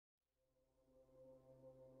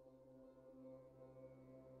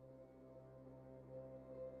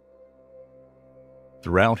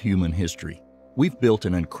Throughout human history, we've built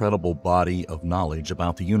an incredible body of knowledge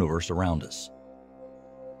about the universe around us.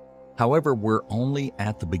 However, we're only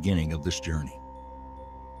at the beginning of this journey.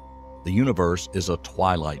 The universe is a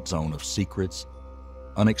twilight zone of secrets,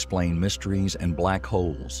 unexplained mysteries, and black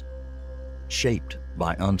holes, shaped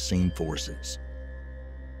by unseen forces.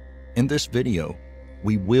 In this video,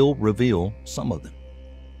 we will reveal some of them.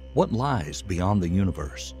 What lies beyond the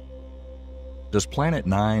universe? Does Planet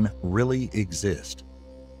 9 really exist?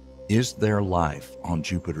 Is there life on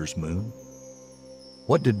Jupiter's moon?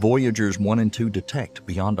 What did Voyagers 1 and 2 detect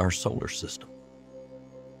beyond our solar system?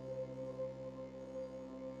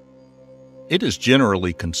 It is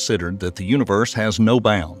generally considered that the universe has no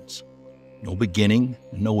bounds, no beginning,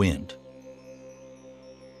 no end.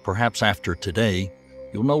 Perhaps after today,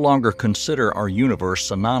 you'll no longer consider our universe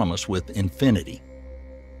synonymous with infinity.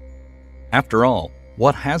 After all,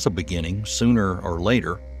 what has a beginning, sooner or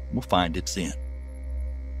later, will find its end.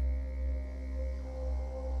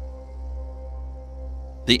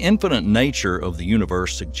 The infinite nature of the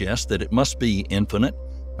universe suggests that it must be infinite,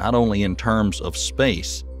 not only in terms of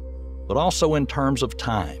space, but also in terms of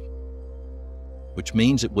time, which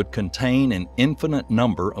means it would contain an infinite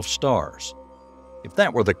number of stars. If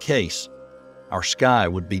that were the case, our sky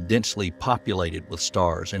would be densely populated with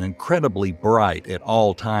stars and incredibly bright at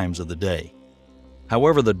all times of the day.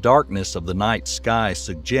 However, the darkness of the night sky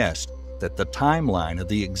suggests that the timeline of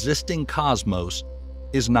the existing cosmos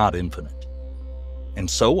is not infinite. And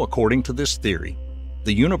so, according to this theory,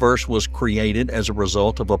 the universe was created as a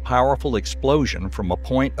result of a powerful explosion from a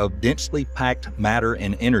point of densely packed matter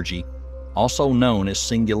and energy, also known as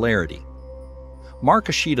singularity. Mark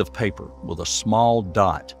a sheet of paper with a small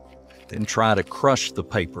dot, then try to crush the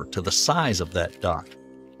paper to the size of that dot.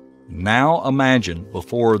 Now imagine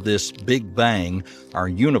before this Big Bang, our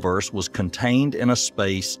universe was contained in a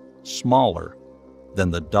space smaller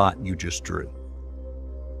than the dot you just drew.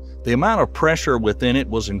 The amount of pressure within it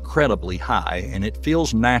was incredibly high, and it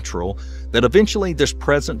feels natural that eventually this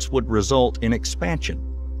presence would result in expansion.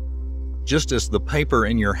 Just as the paper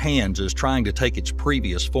in your hands is trying to take its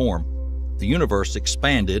previous form, the universe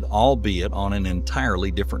expanded, albeit on an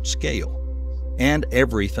entirely different scale. And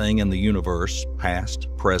everything in the universe, past,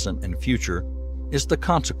 present, and future, is the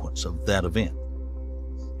consequence of that event.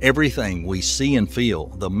 Everything we see and feel,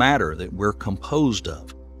 the matter that we're composed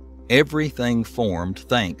of, everything formed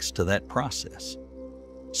thanks to that process.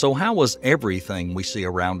 So how was everything we see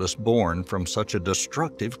around us born from such a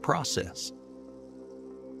destructive process?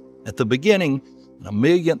 At the beginning, in a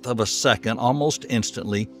millionth of a second, almost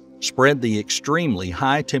instantly, spread the extremely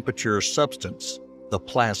high-temperature substance, the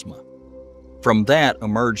plasma. From that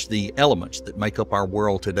emerged the elements that make up our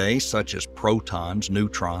world today, such as protons,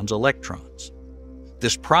 neutrons, electrons.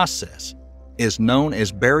 This process is known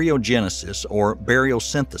as baryogenesis or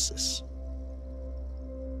baryosynthesis.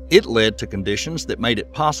 It led to conditions that made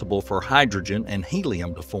it possible for hydrogen and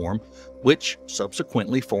helium to form, which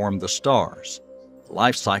subsequently formed the stars. The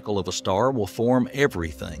life cycle of a star will form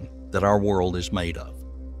everything that our world is made of.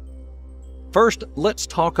 First, let's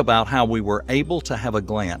talk about how we were able to have a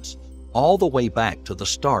glance all the way back to the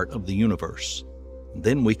start of the universe.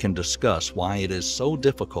 Then we can discuss why it is so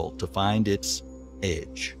difficult to find its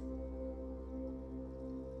edge.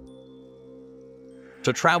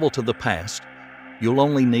 To travel to the past, you'll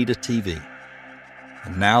only need a TV.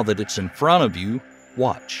 And now that it's in front of you,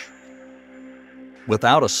 watch.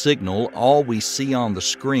 Without a signal, all we see on the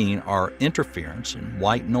screen are interference and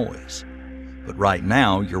white noise. But right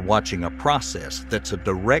now, you're watching a process that's a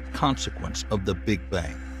direct consequence of the Big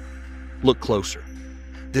Bang. Look closer.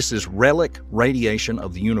 This is relic radiation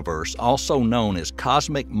of the universe, also known as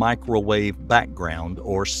cosmic microwave background,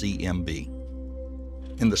 or CMB.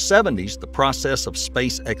 In the 70s, the process of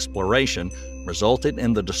space exploration resulted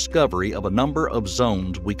in the discovery of a number of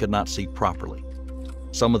zones we could not see properly.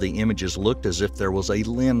 Some of the images looked as if there was a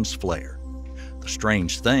lens flare. The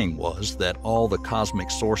strange thing was that all the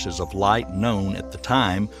cosmic sources of light known at the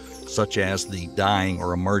time, such as the dying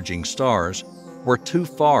or emerging stars, were too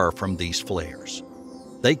far from these flares.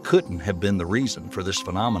 They couldn't have been the reason for this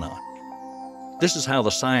phenomenon. This is how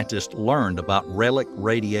the scientists learned about relic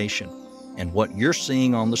radiation, and what you're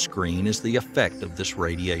seeing on the screen is the effect of this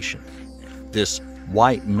radiation. This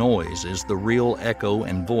white noise is the real echo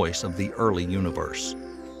and voice of the early universe.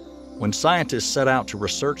 When scientists set out to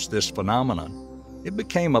research this phenomenon, it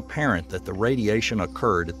became apparent that the radiation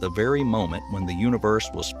occurred at the very moment when the universe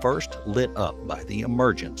was first lit up by the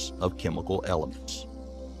emergence of chemical elements.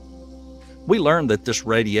 We learned that this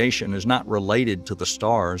radiation is not related to the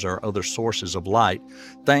stars or other sources of light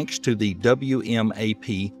thanks to the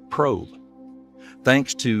WMAP probe.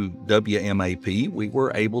 Thanks to WMAP, we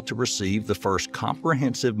were able to receive the first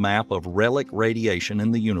comprehensive map of relic radiation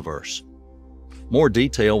in the universe. More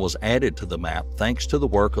detail was added to the map thanks to the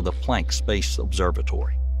work of the Planck Space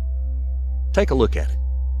Observatory. Take a look at it.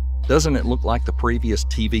 Doesn't it look like the previous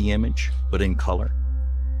TV image, but in color?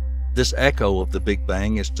 This echo of the Big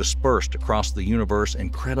Bang is dispersed across the universe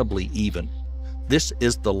incredibly even. This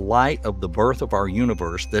is the light of the birth of our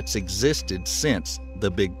universe that's existed since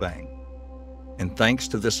the Big Bang. And thanks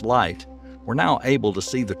to this light, we're now able to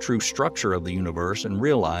see the true structure of the universe and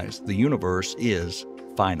realize the universe is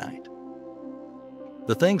finite.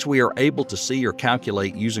 The things we are able to see or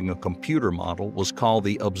calculate using a computer model was called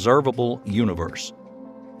the observable universe,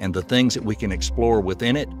 and the things that we can explore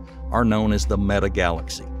within it are known as the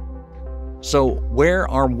meta-galaxy. So where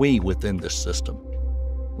are we within this system?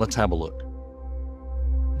 Let's have a look.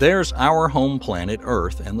 There's our home planet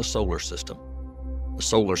Earth and the solar system. The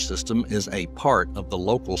solar system is a part of the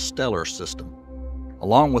local stellar system.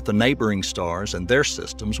 Along with the neighboring stars and their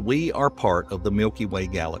systems, we are part of the Milky Way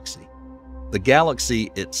galaxy. The galaxy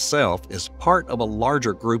itself is part of a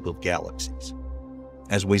larger group of galaxies.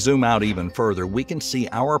 As we zoom out even further, we can see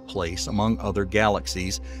our place among other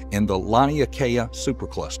galaxies in the Laniakea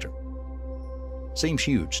supercluster. Seems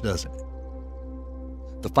huge, doesn't it?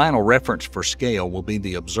 The final reference for scale will be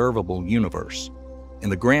the observable universe. In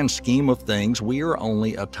the grand scheme of things, we are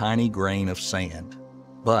only a tiny grain of sand.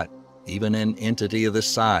 But even an entity of this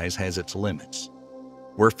size has its limits.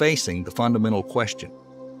 We're facing the fundamental question.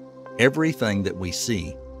 Everything that we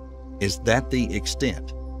see, is that the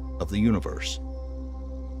extent of the universe?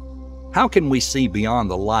 How can we see beyond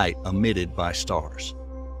the light emitted by stars?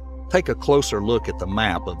 Take a closer look at the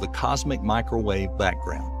map of the cosmic microwave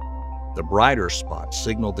background. The brighter spots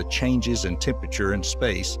signal the changes in temperature in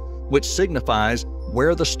space, which signifies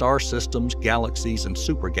where the star systems, galaxies, and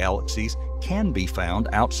supergalaxies can be found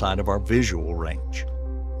outside of our visual range.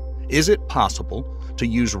 Is it possible to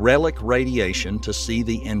use relic radiation to see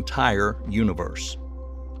the entire universe?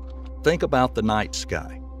 Think about the night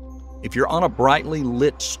sky. If you're on a brightly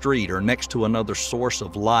lit street or next to another source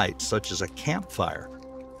of light, such as a campfire,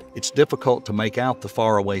 it's difficult to make out the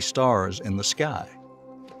faraway stars in the sky.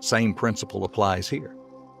 Same principle applies here.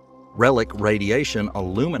 Relic radiation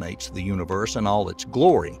illuminates the universe in all its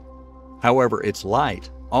glory. However, its light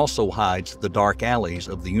also hides the dark alleys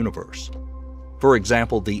of the universe. For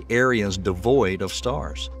example, the areas devoid of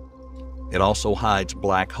stars. It also hides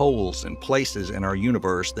black holes and places in our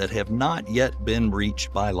universe that have not yet been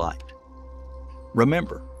reached by light.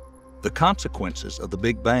 Remember, the consequences of the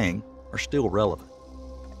Big Bang are still relevant.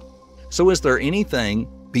 So is there anything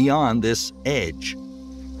beyond this edge?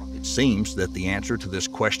 It seems that the answer to this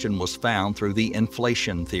question was found through the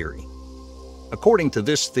inflation theory. According to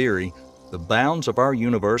this theory, the bounds of our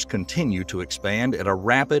universe continue to expand at a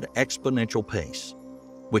rapid exponential pace,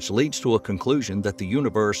 which leads to a conclusion that the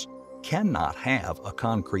universe cannot have a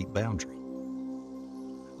concrete boundary.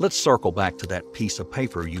 Let's circle back to that piece of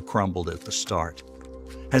paper you crumbled at the start.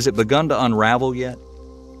 Has it begun to unravel yet?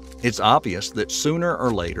 It's obvious that sooner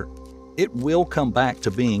or later, it will come back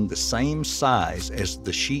to being the same size as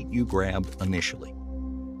the sheet you grabbed initially.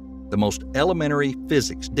 The most elementary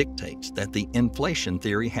physics dictates that the inflation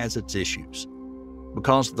theory has its issues,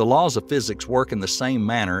 because the laws of physics work in the same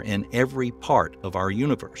manner in every part of our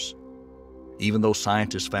universe. Even though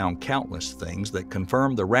scientists found countless things that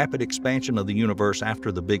confirm the rapid expansion of the universe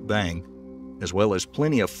after the Big Bang, as well as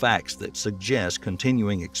plenty of facts that suggest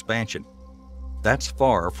continuing expansion, that's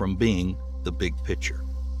far from being the big picture.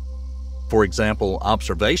 For example,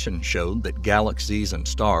 observations showed that galaxies and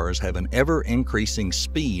stars have an ever-increasing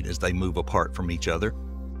speed as they move apart from each other.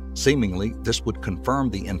 Seemingly, this would confirm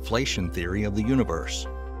the inflation theory of the universe.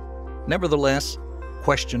 Nevertheless,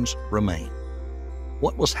 questions remain.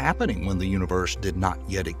 What was happening when the universe did not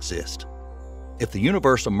yet exist? If the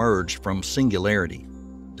universe emerged from singularity,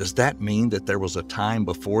 does that mean that there was a time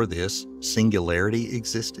before this singularity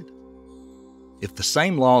existed? If the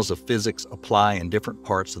same laws of physics apply in different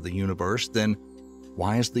parts of the universe, then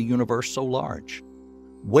why is the universe so large?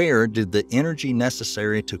 Where did the energy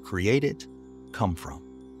necessary to create it come from?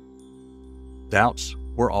 Doubts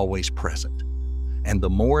were always present, and the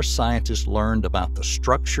more scientists learned about the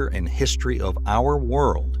structure and history of our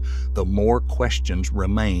world, the more questions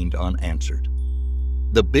remained unanswered.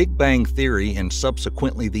 The Big Bang Theory and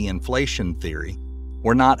subsequently the inflation theory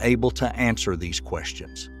were not able to answer these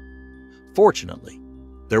questions. Fortunately,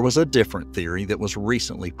 there was a different theory that was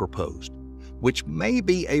recently proposed, which may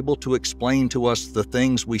be able to explain to us the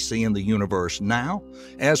things we see in the universe now,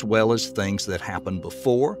 as well as things that happened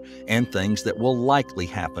before and things that will likely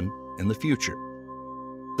happen in the future.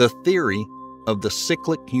 The theory of the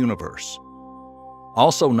cyclic universe,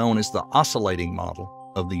 also known as the oscillating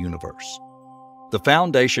model of the universe. The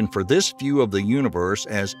foundation for this view of the universe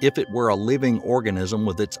as if it were a living organism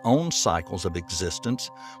with its own cycles of existence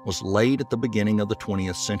was laid at the beginning of the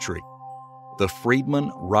 20th century. The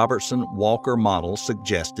Friedman-Robertson-Walker model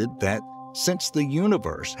suggested that since the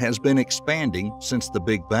universe has been expanding since the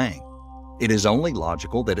Big Bang, it is only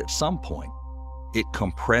logical that at some point it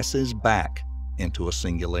compresses back into a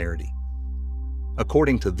singularity.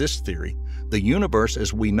 According to this theory, the universe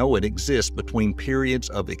as we know it exists between periods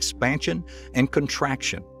of expansion and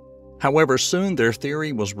contraction. However, soon their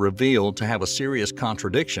theory was revealed to have a serious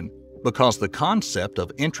contradiction because the concept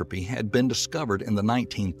of entropy had been discovered in the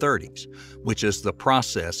 1930s, which is the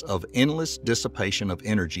process of endless dissipation of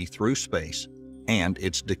energy through space and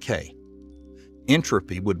its decay.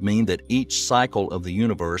 Entropy would mean that each cycle of the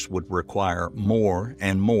universe would require more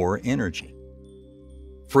and more energy.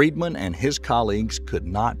 Friedman and his colleagues could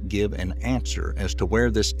not give an answer as to where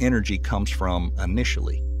this energy comes from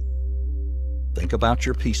initially. Think about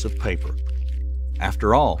your piece of paper.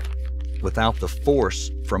 After all, without the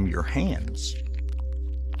force from your hands,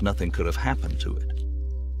 nothing could have happened to it.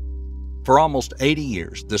 For almost 80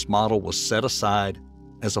 years, this model was set aside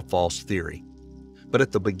as a false theory. But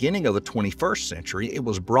at the beginning of the 21st century, it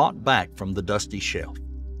was brought back from the dusty shelf.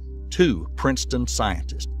 Two Princeton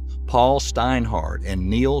scientists, Paul Steinhardt and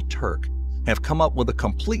Neil Turk, have come up with a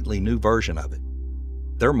completely new version of it.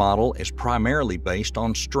 Their model is primarily based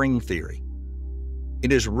on string theory.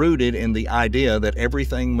 It is rooted in the idea that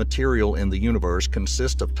everything material in the universe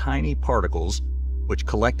consists of tiny particles which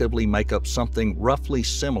collectively make up something roughly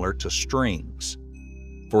similar to strings.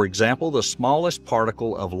 For example, the smallest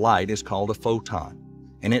particle of light is called a photon,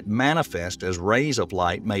 and it manifests as rays of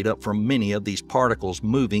light made up from many of these particles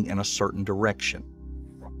moving in a certain direction.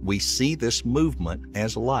 We see this movement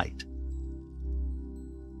as light.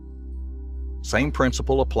 Same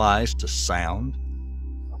principle applies to sound,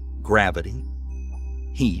 gravity,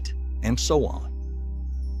 heat, and so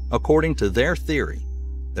on. According to their theory,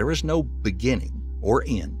 there is no beginning or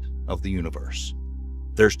end of the universe.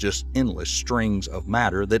 There's just endless strings of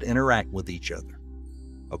matter that interact with each other.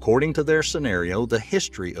 According to their scenario, the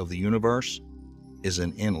history of the universe is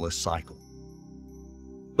an endless cycle.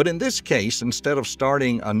 But in this case, instead of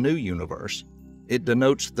starting a new universe, it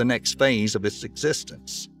denotes the next phase of its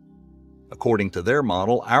existence. According to their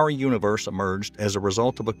model, our universe emerged as a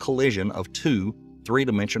result of a collision of two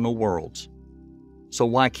three-dimensional worlds. So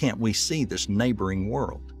why can't we see this neighboring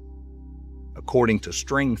world? According to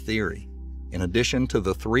string theory, in addition to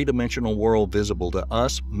the three-dimensional world visible to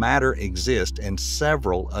us, matter exists in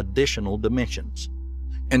several additional dimensions.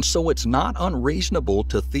 And so it's not unreasonable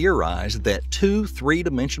to theorize that two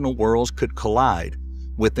three-dimensional worlds could collide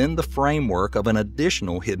within the framework of an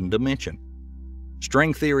additional hidden dimension.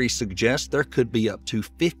 String theory suggests there could be up to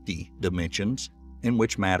 50 dimensions in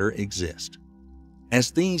which matter exists.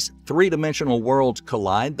 As these three-dimensional worlds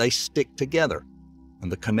collide, they stick together, and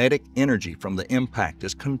the kinetic energy from the impact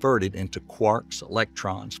is converted into quarks,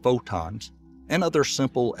 electrons, photons, and other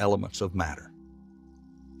simple elements of matter.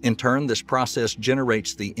 In turn, this process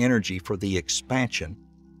generates the energy for the expansion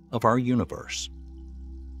of our universe.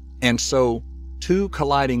 And so, two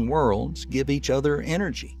colliding worlds give each other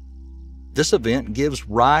energy. This event gives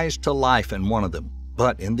rise to life in one of them,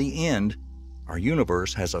 but in the end, our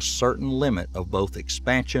universe has a certain limit of both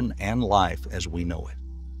expansion and life as we know it.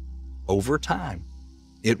 Over time,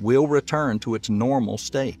 it will return to its normal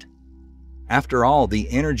state. After all, the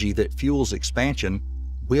energy that fuels expansion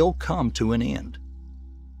will come to an end.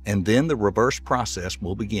 And then the reverse process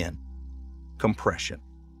will begin: compression.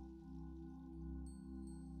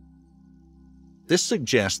 This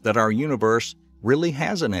suggests that our universe really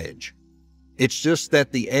has an edge. It's just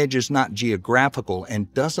that the edge is not geographical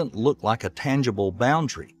and doesn't look like a tangible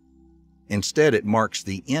boundary. Instead, it marks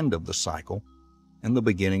the end of the cycle and the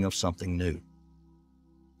beginning of something new.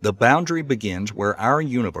 The boundary begins where our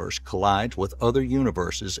universe collides with other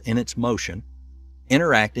universes in its motion,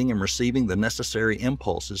 interacting and receiving the necessary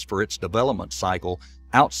impulses for its development cycle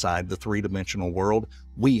outside the three-dimensional world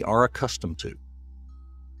we are accustomed to.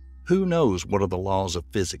 Who knows what are the laws of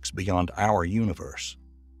physics beyond our universe?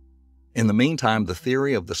 In the meantime, the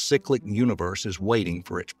theory of the cyclic universe is waiting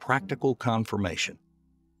for its practical confirmation.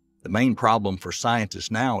 The main problem for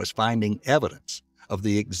scientists now is finding evidence of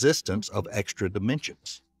the existence of extra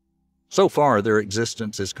dimensions. So far, their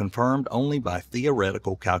existence is confirmed only by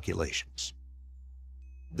theoretical calculations.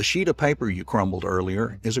 The sheet of paper you crumbled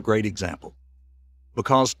earlier is a great example,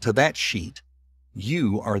 because to that sheet,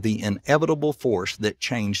 you are the inevitable force that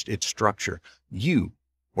changed its structure. You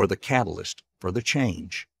were the catalyst for the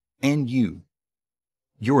change, and you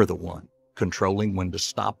You're the one controlling when to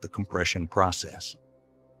stop the compression process.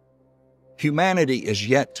 Humanity is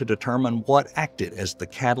yet to determine what acted as the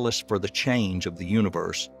catalyst for the change of the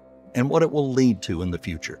universe and what it will lead to in the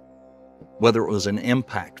future. Whether it was an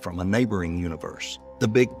impact from a neighboring universe, the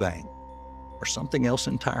Big Bang, or something else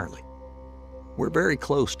entirely. We're very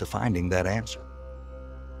close to finding that answer.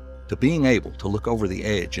 To being able to look over the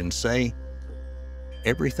edge and say,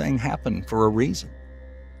 everything happened for a reason.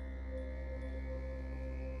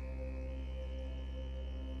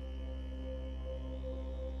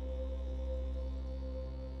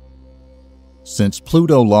 Since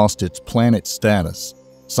Pluto lost its planet status,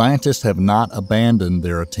 scientists have not abandoned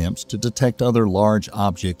their attempts to detect other large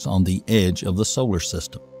objects on the edge of the solar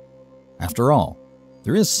system. After all,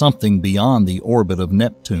 there is something beyond the orbit of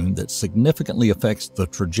Neptune that significantly affects the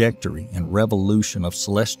trajectory and revolution of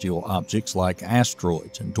celestial objects like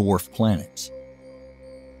asteroids and dwarf planets.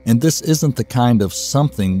 And this isn't the kind of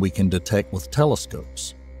something we can detect with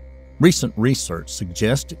telescopes. Recent research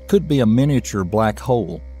suggests it could be a miniature black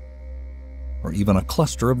hole, or even a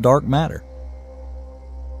cluster of dark matter.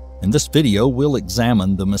 In this video, we'll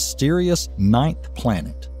examine the mysterious ninth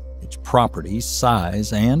planet, its properties,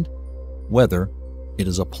 size, and whether it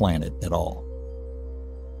is a planet at all.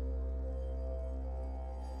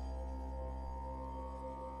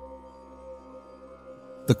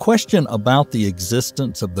 The question about the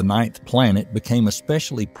existence of the ninth planet became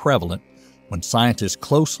especially prevalent when scientists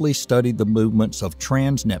closely studied the movements of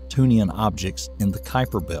trans-Neptunian objects in the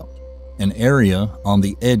Kuiper Belt, an area on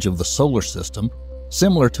the edge of the solar system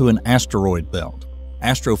similar to an asteroid belt.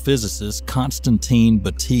 Astrophysicists Konstantin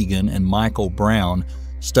Batygin and Michael Brown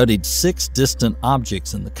studied 6 distant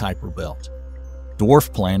objects in the Kuiper Belt,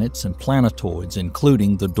 dwarf planets and planetoids,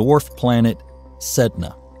 including the dwarf planet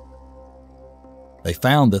Sedna. They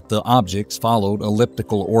found that the objects followed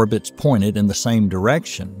elliptical orbits pointed in the same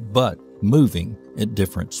direction, but moving at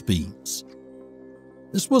different speeds.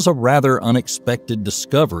 This was a rather unexpected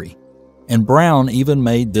discovery, and Brown even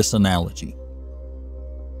made this analogy.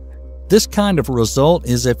 This kind of result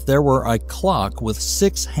is if there were a clock with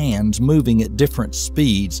 6 hands moving at different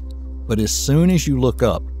speeds, but as soon as you look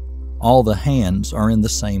up, all the hands are in the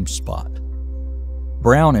same spot.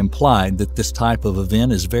 Brown implied that this type of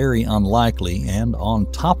event is very unlikely, and on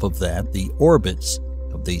top of that, the orbits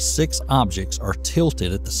of these 6 objects are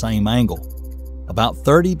tilted at the same angle, about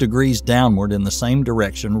 30 degrees downward in the same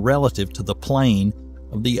direction relative to the plane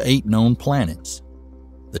of the 8 known planets.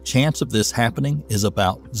 The chance of this happening is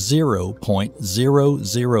about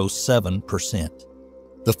 0.007%.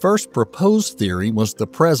 The first proposed theory was the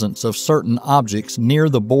presence of certain objects near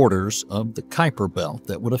the borders of the Kuiper Belt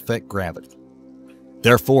that would affect gravity.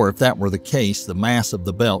 Therefore, if that were the case, the mass of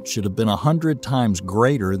the belt should have been 100 times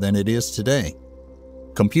greater than it is today.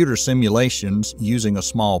 Computer simulations using a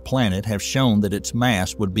small planet have shown that its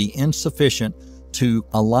mass would be insufficient to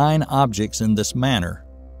align objects in this manner.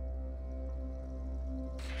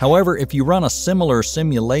 However, if you run a similar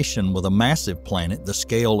simulation with a massive planet the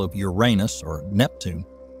scale of Uranus or Neptune,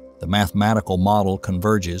 the mathematical model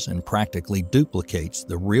converges and practically duplicates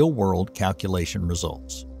the real-world calculation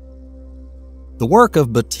results. The work of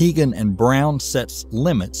Batygin and Brown sets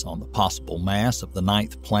limits on the possible mass of the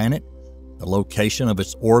ninth planet, the location of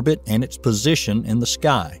its orbit, and its position in the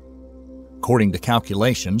sky. According to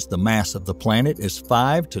calculations, the mass of the planet is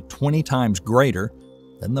 5 to 20 times greater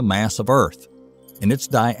than the mass of Earth, and its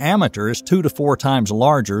diameter is 2 to 4 times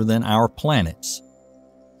larger than our planet's.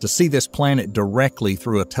 To see this planet directly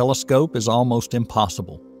through a telescope is almost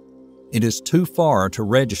impossible. It is too far to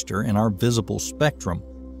register in our visible spectrum,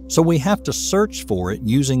 so we have to search for it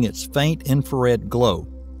using its faint infrared glow.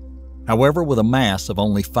 However, with a mass of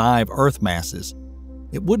only 5 Earth masses,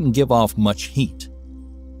 it wouldn't give off much heat.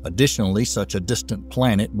 Additionally, such a distant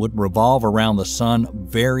planet would revolve around the Sun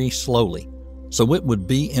very slowly, so it would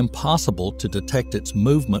be impossible to detect its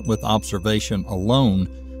movement with observation alone.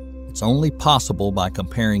 It's only possible by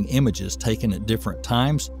comparing images taken at different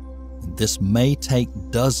times, and this may take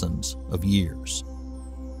dozens of years.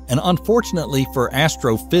 And unfortunately for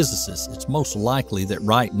astrophysicists, it's most likely that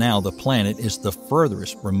right now the planet is the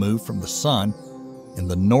furthest removed from the Sun in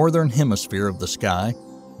the northern hemisphere of the sky,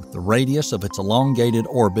 with the radius of its elongated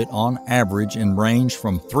orbit on average in range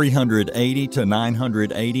from 380 to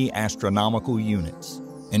 980 astronomical units.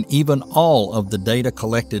 And even all of the data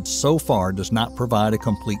collected so far does not provide a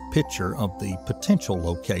complete picture of the potential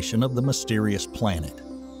location of the mysterious planet.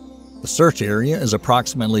 The search area is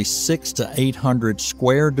approximately 600 to 800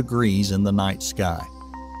 square degrees in the night sky.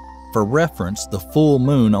 For reference, the full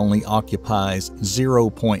moon only occupies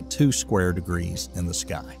 0.2 square degrees in the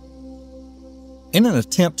sky. In an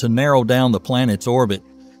attempt to narrow down the planet's orbit,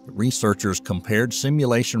 The researchers compared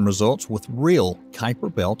simulation results with real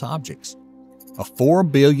Kuiper Belt objects. A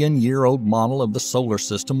 4-billion-year-old model of the solar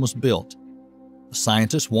system was built. The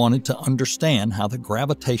scientists wanted to understand how the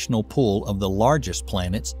gravitational pull of the largest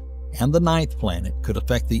planets and the ninth planet could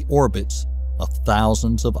affect the orbits of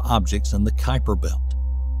thousands of objects in the Kuiper Belt.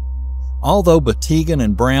 Although Batygin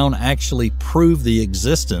and Brown actually prove the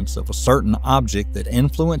existence of a certain object that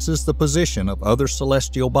influences the position of other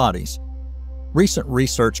celestial bodies, recent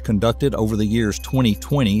research conducted over the years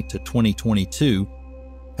 2020 to 2022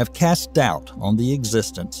 have cast doubt on the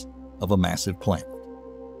existence of a massive planet.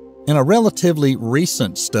 In a relatively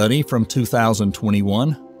recent study from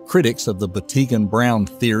 2021, critics of the Batygin-Brown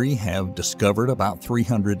theory have discovered about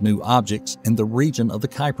 300 new objects in the region of the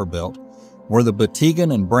Kuiper Belt where the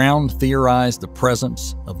Batygin and Brown theorized the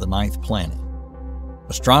presence of the ninth planet.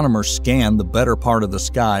 Astronomers scanned the better part of the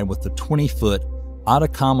sky with the 20-foot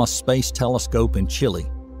Atacama Space Telescope in Chile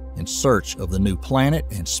in search of the new planet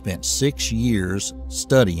and spent 6 years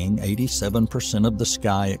studying 87% of the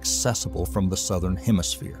sky accessible from the southern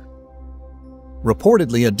hemisphere.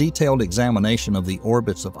 Reportedly, a detailed examination of the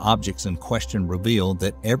orbits of objects in question revealed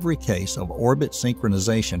that every case of orbit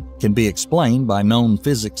synchronization can be explained by known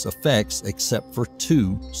physics effects except for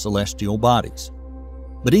 2 celestial bodies.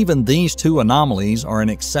 But even these 2 anomalies are an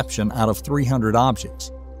exception out of 300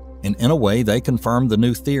 objects, and in a way they confirm the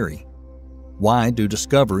new theory. Why do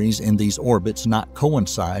discoveries in these orbits not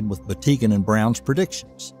coincide with Batygin and Brown's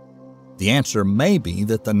predictions? The answer may be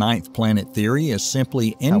that the ninth planet theory is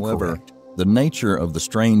simply incorrect. However, the nature of the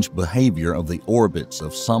strange behavior of the orbits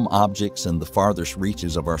of some objects in the farthest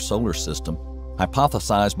reaches of our solar system,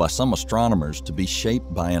 hypothesized by some astronomers to be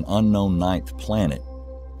shaped by an unknown ninth planet,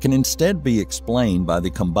 can instead be explained by the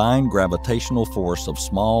combined gravitational force of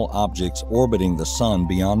small objects orbiting the Sun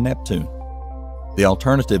beyond Neptune. The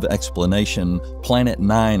alternative explanation, Planet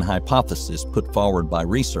 9 hypothesis put forward by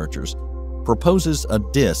researchers, proposes a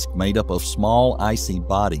disk made up of small icy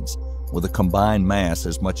bodies with a combined mass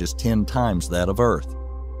as much as 10 times that of Earth.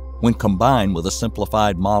 When combined with a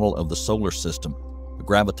simplified model of the solar system, the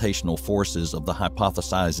gravitational forces of the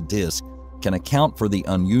hypothesized disk can account for the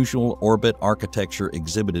unusual orbit architecture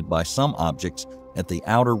exhibited by some objects at the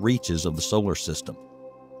outer reaches of the solar system.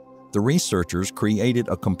 The researchers created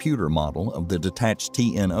a computer model of the detached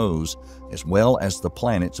TNOs as well as the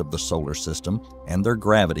planets of the solar system and their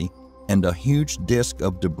gravity and a huge disk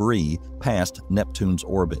of debris past Neptune's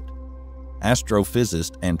orbit.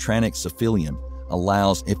 Astrophysicist Antranik Safilian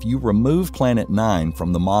allows if you remove Planet 9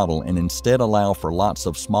 from the model and instead allow for lots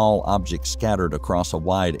of small objects scattered across a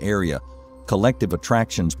wide area, collective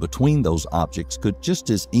attractions between those objects could just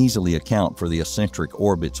as easily account for the eccentric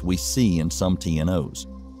orbits we see in some TNOs.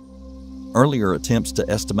 Earlier attempts to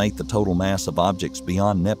estimate the total mass of objects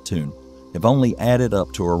beyond Neptune have only added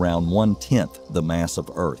up to around 1/10 the mass of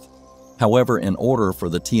Earth. However, in order for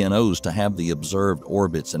the TNOs to have the observed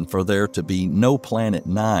orbits and for there to be no Planet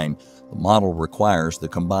 9, the model requires the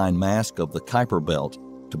combined mass of the Kuiper Belt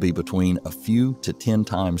to be between a few to 10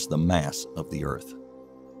 times the mass of the Earth.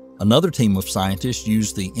 Another team of scientists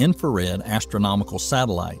used the Infrared Astronomical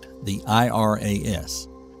Satellite, the IRAS,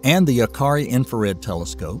 and the Akari Infrared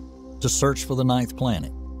Telescope to search for the ninth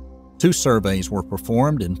planet. 2 surveys were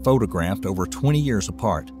performed and photographed over 20 years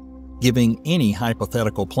apart, giving any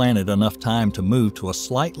hypothetical planet enough time to move to a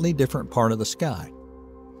slightly different part of the sky.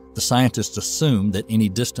 The scientists assumed that any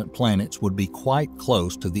distant planets would be quite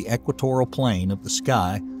close to the equatorial plane of the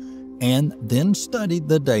sky and then studied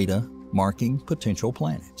the data marking potential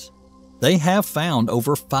planets. They have found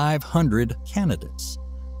over 500 candidates.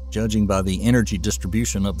 Judging by the energy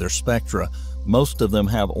distribution of their spectra, most of them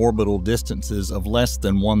have orbital distances of less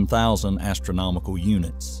than 1,000 astronomical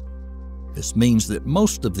units. This means that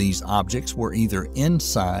most of these objects were either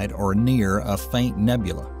inside or near a faint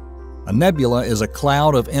nebula. A nebula is a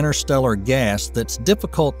cloud of interstellar gas that's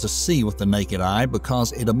difficult to see with the naked eye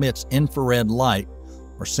because it emits infrared light,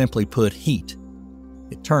 or simply put, heat.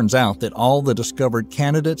 It turns out that all the discovered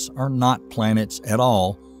candidates are not planets at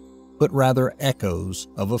all, but rather echoes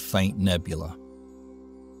of a faint nebula.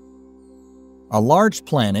 A large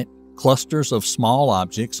planet, clusters of small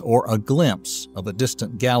objects, or a glimpse of a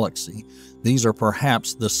distant galaxy. These are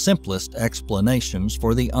perhaps the simplest explanations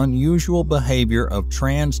for the unusual behavior of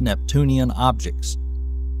trans-Neptunian objects.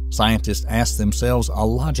 Scientists ask themselves a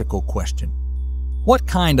logical question. What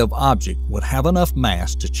kind of object would have enough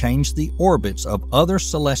mass to change the orbits of other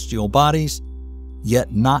celestial bodies,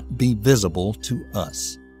 yet not be visible to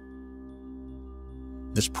us?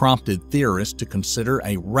 This prompted theorists to consider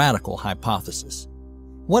a radical hypothesis.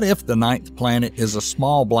 What if the ninth planet is a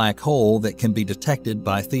small black hole that can be detected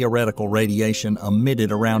by theoretical radiation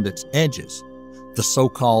emitted around its edges, the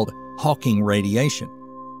so-called Hawking radiation?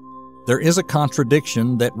 There is a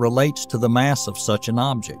contradiction that relates to the mass of such an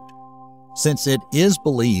object. Since it is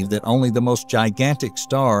believed that only the most gigantic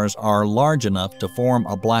stars are large enough to form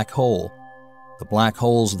a black hole, the black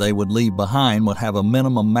holes they would leave behind would have a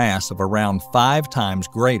minimum mass of around 5 times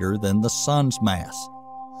greater than the Sun's mass.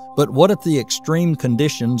 But what if the extreme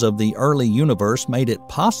conditions of the early universe made it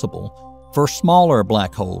possible for smaller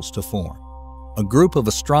black holes to form? A group of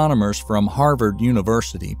astronomers from Harvard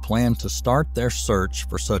University plan to start their search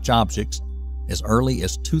for such objects as early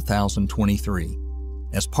as 2023.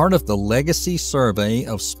 As part of the Legacy Survey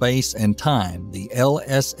of Space and Time, the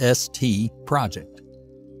LSST project.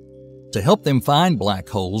 To help them find black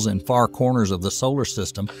holes in far corners of the solar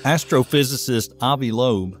system, astrophysicist Avi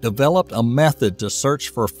Loeb developed a method to search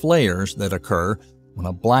for flares that occur when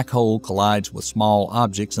a black hole collides with small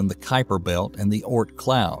objects in the Kuiper Belt and the Oort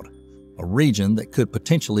cloud, a region that could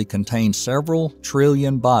potentially contain several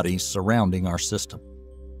trillion bodies surrounding our system.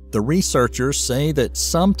 The researchers say that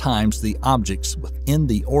sometimes the objects within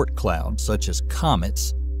the Oort cloud, such as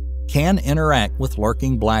comets, can interact with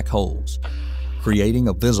lurking black holes, creating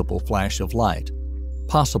a visible flash of light,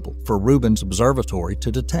 possible for Rubin's observatory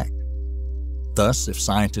to detect. Thus, if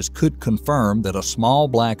scientists could confirm that a small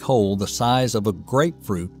black hole the size of a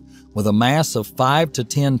grapefruit with a mass of 5 to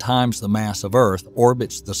 10 times the mass of Earth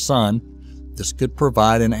orbits the Sun, this could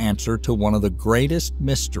provide an answer to one of the greatest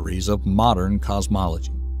mysteries of modern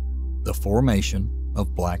cosmology: the formation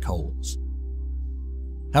of black holes.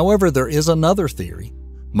 However, there is another theory,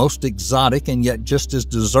 most exotic and yet just as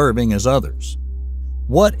deserving as others.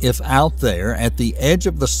 What if out there at the edge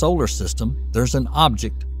of the solar system there's an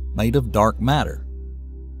object made of dark matter?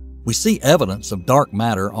 We see evidence of dark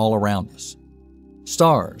matter all around us.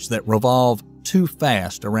 Stars that revolve too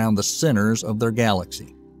fast around the centers of their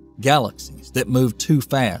galaxy. Galaxies that move too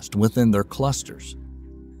fast within their clusters.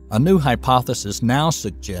 A new hypothesis now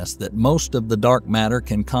suggests that most of the dark matter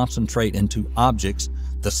can concentrate into objects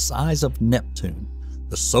the size of Neptune,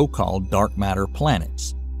 the so-called dark matter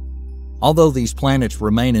planets. Although these planets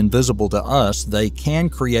remain invisible to us, they can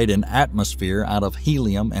create an atmosphere out of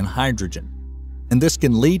helium and hydrogen. And this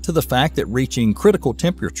can lead to the fact that reaching critical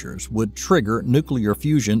temperatures would trigger nuclear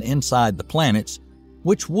fusion inside the planets,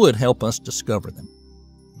 which would help us discover them.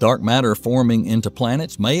 Dark matter forming into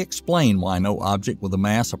planets may explain why no object with a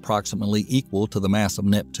mass approximately equal to the mass of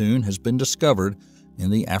Neptune has been discovered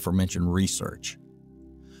in the aforementioned research.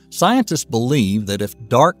 Scientists believe that if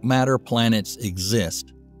dark matter planets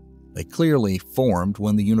exist, they clearly formed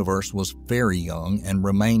when the universe was very young and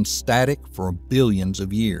remained static for billions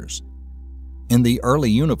of years. In the early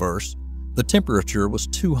universe, the temperature was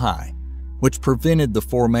too high, which prevented the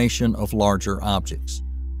formation of larger objects.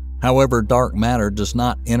 However, dark matter does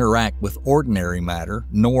not interact with ordinary matter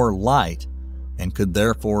nor light, and could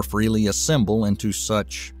therefore freely assemble into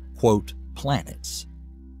such, quote, planets.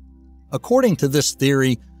 According to this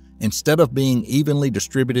theory, instead of being evenly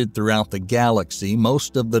distributed throughout the galaxy,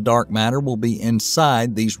 most of the dark matter will be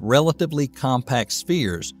inside these relatively compact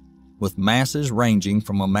spheres, with masses ranging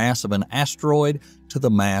from a mass of an asteroid to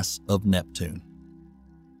the mass of Neptune.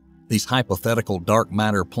 These hypothetical dark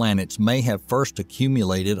matter planets may have first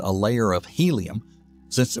accumulated a layer of helium,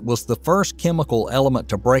 since it was the first chemical element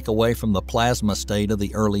to break away from the plasma state of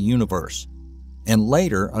the early universe, and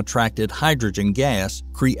later attracted hydrogen gas,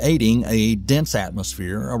 creating a dense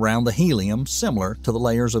atmosphere around the helium similar to the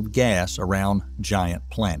layers of gas around giant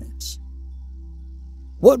planets.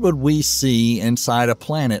 What would we see inside a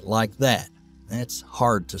planet like that? It's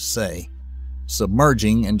hard to say.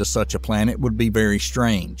 Submerging into such a planet would be very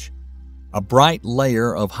strange. A bright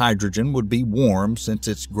layer of hydrogen would be warm since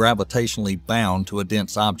it's gravitationally bound to a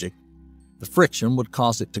dense object. The friction would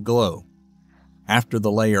cause it to glow. After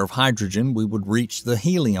the layer of hydrogen, we would reach the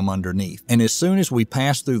helium underneath, and as soon as we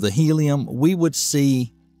passed through the helium, we would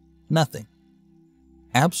see nothing.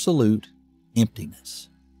 Absolute emptiness.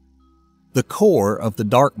 The core of the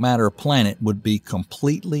dark matter planet would be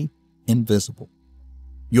completely invisible.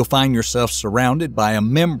 You'll find yourself surrounded by a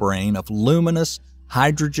membrane of luminous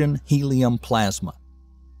hydrogen-helium plasma.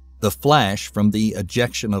 The flash from the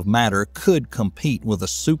ejection of matter could compete with a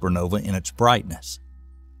supernova in its brightness.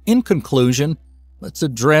 In conclusion, let's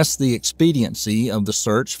address the expediency of the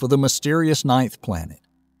search for the mysterious ninth planet.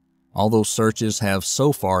 Although searches have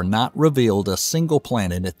so far not revealed a single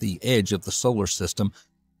planet at the edge of the solar system,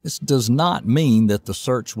 this does not mean that the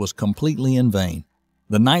search was completely in vain.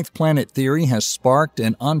 The ninth planet theory has sparked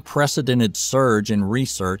an unprecedented surge in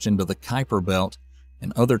research into the Kuiper Belt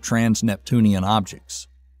and other trans-Neptunian objects.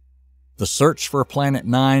 The search for Planet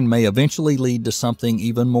 9 may eventually lead to something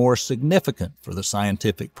even more significant for the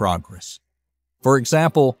scientific progress. For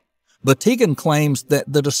example, Batigan claims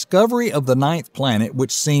that the discovery of the ninth planet,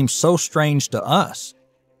 which seems so strange to us,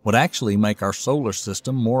 would actually make our solar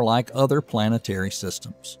system more like other planetary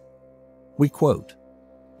systems. We quote,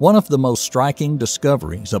 "One of the most striking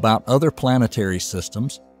discoveries about other planetary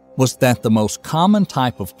systems was that the most common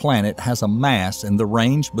type of planet has a mass in the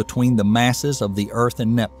range between the masses of the Earth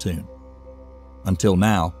and Neptune. Until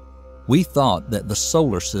now, we thought that the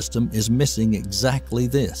solar system is missing exactly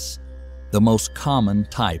this, the most common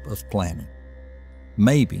type of planet.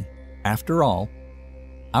 Maybe, after all,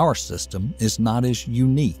 our system is not as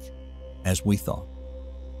unique as we thought."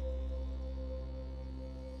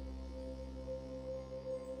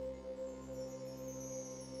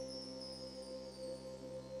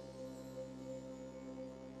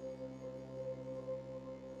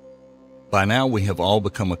 By now, we have all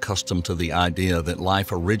become accustomed to the idea that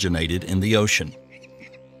life originated in the ocean.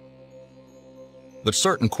 But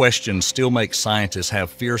certain questions still make scientists have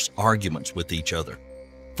fierce arguments with each other.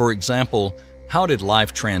 For example, how did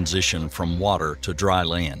life transition from water to dry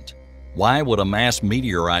land? Why would a mass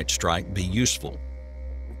meteorite strike be useful?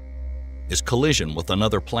 Is collision with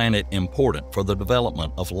another planet important for the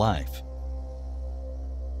development of life?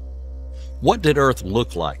 What did Earth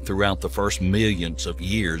look like throughout the first millions of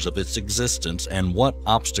years of its existence, and what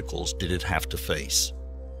obstacles did it have to face?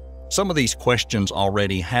 Some of these questions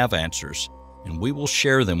already have answers, and we will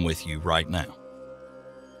share them with you right now.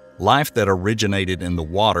 Life that originated in the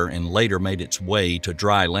water and later made its way to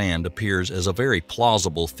dry land appears as a very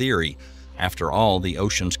plausible theory. After all, the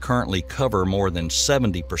oceans currently cover more than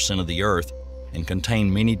 70% of the Earth and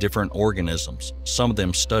contain many different organisms, some of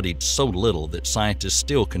them studied so little that scientists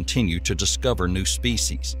still continue to discover new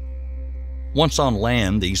species. Once on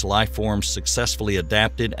land, these life forms successfully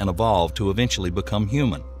adapted and evolved to eventually become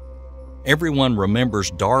human. Everyone remembers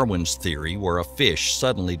Darwin's theory, where a fish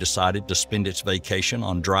suddenly decided to spend its vacation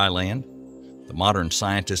on dry land. The modern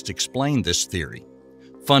scientists explained this theory.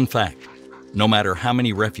 Fun fact, no matter how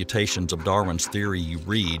many refutations of Darwin's theory you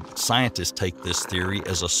read, scientists take this theory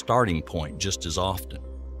as a starting point just as often.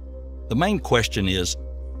 The main question is,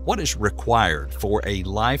 what is required for a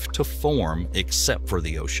life to form except for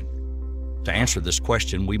the ocean? To answer this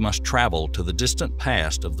question, we must travel to the distant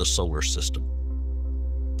past of the solar system.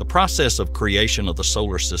 The process of creation of the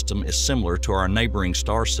solar system is similar to our neighboring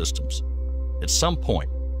star systems. At some point,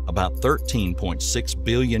 about 13.6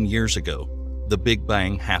 billion years ago, the Big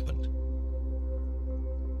Bang happened.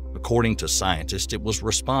 According to scientists, it was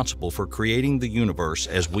responsible for creating the universe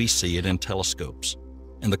as we see it in telescopes.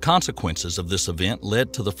 And the consequences of this event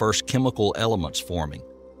led to the first chemical elements forming.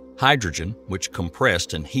 Hydrogen, which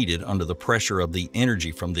compressed and heated under the pressure of the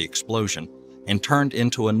energy from the explosion, and turned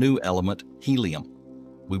into a new element, helium.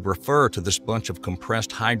 We refer to this bunch of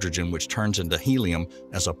compressed hydrogen which turns into helium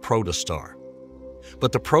as a protostar.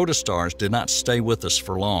 But the protostars did not stay with us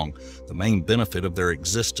for long. The main benefit of their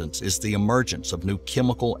existence is the emergence of new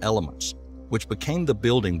chemical elements, which became the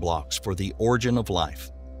building blocks for the origin of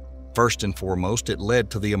life. First and foremost, it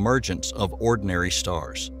led to the emergence of ordinary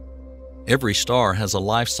stars. Every star has a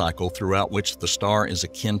life cycle throughout which the star is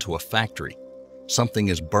akin to a factory. Something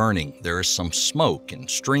is burning, there is some smoke, and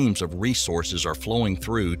streams of resources are flowing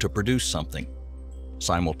through to produce something.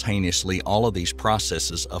 Simultaneously, all of these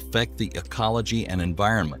processes affect the ecology and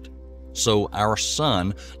environment. So our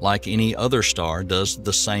sun, like any other star, does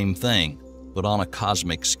the same thing, but on a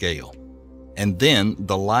cosmic scale. And then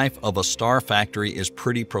the life of a star factory is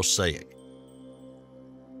pretty prosaic.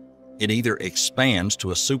 It either expands to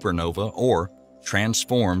a supernova or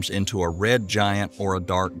transforms into a red giant or a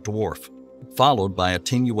dark dwarf, followed by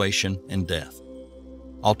attenuation and death.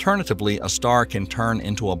 Alternatively, a star can turn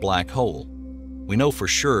into a black hole. We know for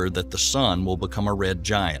sure that the sun will become a red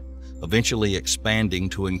giant, eventually expanding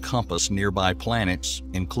to encompass nearby planets,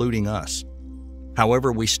 including us.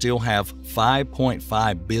 However, we still have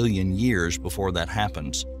 5.5 billion years before that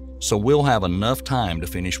happens, so we'll have enough time to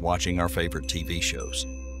finish watching our favorite TV shows.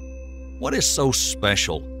 What is so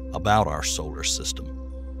special about our solar system?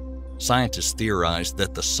 Scientists theorize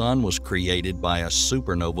that the sun was created by a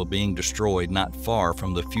supernova being destroyed not far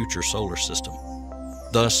from the future solar system.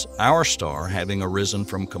 Thus, our star, having arisen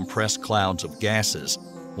from compressed clouds of gases,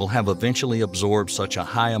 will have eventually absorbed such a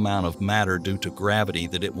high amount of matter due to gravity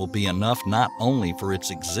that it will be enough not only for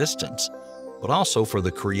its existence, but also for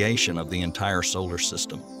the creation of the entire solar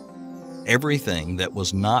system. Everything that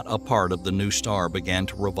was not a part of the new star began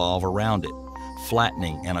to revolve around it,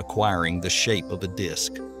 flattening and acquiring the shape of a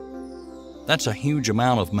disk. That's a huge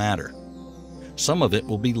amount of matter. Some of it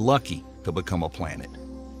will be lucky to become a planet,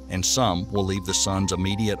 and some will leave the sun's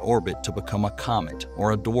immediate orbit to become a comet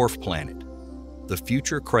or a dwarf planet. The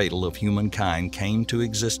future cradle of humankind came to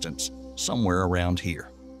existence somewhere around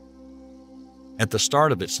here. At the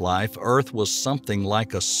start of its life, Earth was something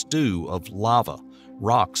like a stew of lava,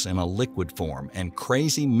 rocks in a liquid form, and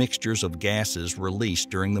crazy mixtures of gases released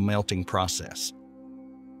during the melting process.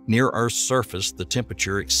 Near Earth's surface, the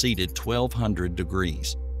temperature exceeded 1,200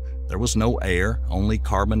 degrees. There was no air, only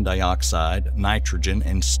carbon dioxide, nitrogen,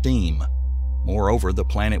 and steam. Moreover, the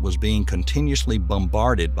planet was being continuously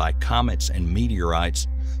bombarded by comets and meteorites,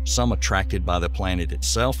 some attracted by the planet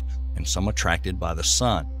itself and some attracted by the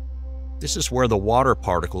sun. This is where the water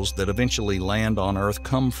particles that eventually land on Earth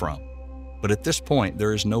come from. But at this point,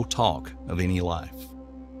 there is no talk of any life.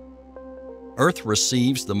 Earth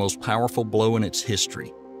receives the most powerful blow in its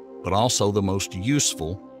history, but also the most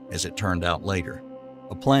useful, as it turned out later.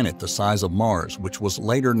 A planet the size of Mars, which was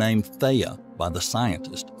later named Theia by the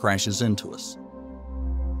scientist, crashes into us.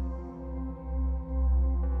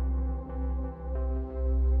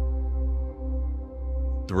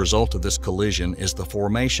 The result of this collision is the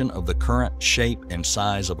formation of the current shape and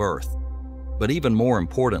size of Earth. But even more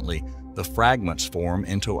importantly, the fragments form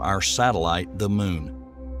into our satellite, the Moon.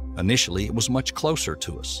 Initially, it was much closer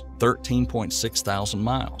to us, 13.6 thousand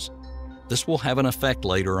miles. This will have an effect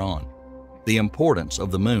later on. The importance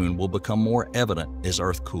of the Moon will become more evident as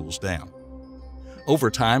Earth cools down. Over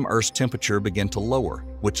time, Earth's temperature began to lower,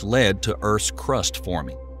 which led to Earth's crust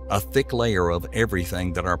forming, a thick layer of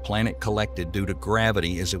everything that our planet collected due to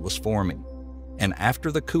gravity as it was forming. And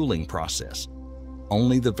after the cooling process,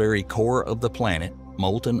 only the very core of the planet,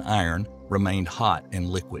 molten iron, remained hot and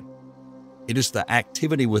liquid. It is the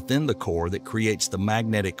activity within the core that creates the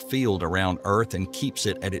magnetic field around Earth and keeps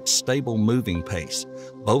it at its stable moving pace,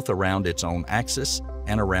 both around its own axis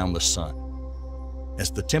and around the sun.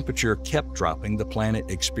 As the temperature kept dropping, the planet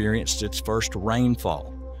experienced its first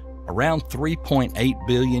rainfall. Around 3.8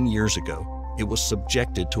 billion years ago, it was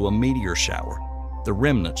subjected to a meteor shower, the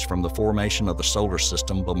remnants from the formation of the solar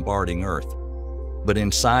system bombarding Earth. But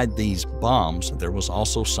inside these bombs, there was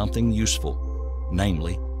also something useful,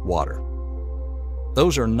 namely water.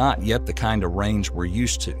 Those are not yet the kind of rains we're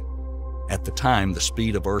used to. At the time, the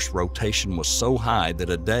speed of Earth's rotation was so high that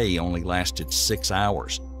a day only lasted 6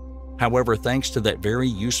 hours. However, thanks to that very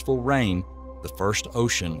useful rain, the first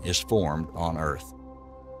ocean is formed on Earth.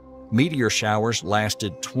 Meteor showers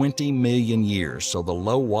lasted 20 million years, so the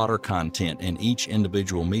low water content in each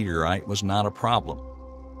individual meteorite was not a problem.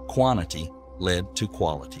 Quantity led to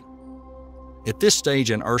quality. At this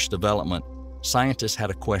stage in Earth's development, scientists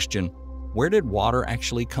had a question: where did water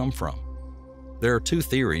actually come from? There are two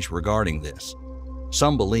theories regarding this.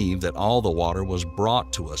 Some believe that all the water was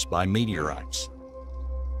brought to us by meteorites.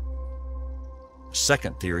 The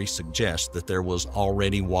second theory suggests that there was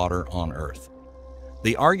already water on Earth.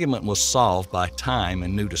 The argument was solved by time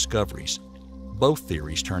and new discoveries. Both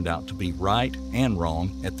theories turned out to be right and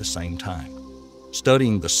wrong at the same time.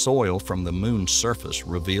 Studying the soil from the Moon's surface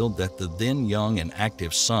revealed that the then young and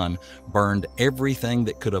active sun burned everything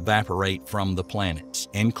that could evaporate from the planets,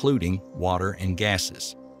 including water and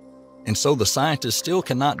gases. And so the scientists still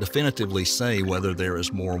cannot definitively say whether there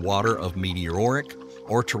is more water of meteoric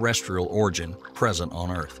or terrestrial origin present on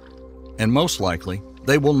Earth. And most likely,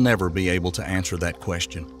 they will never be able to answer that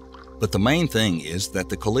question. But the main thing is that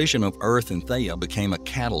the collision of Earth and Theia became a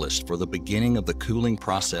catalyst for the beginning of the cooling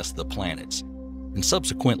process of the planets, and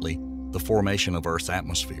subsequently, the formation of Earth's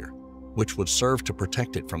atmosphere, which would serve to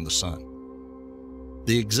protect it from the sun.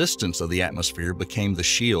 The existence of the atmosphere became the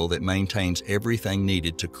shield that maintains everything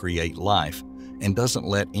needed to create life and doesn't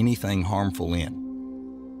let anything harmful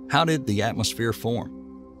in. How did the atmosphere form?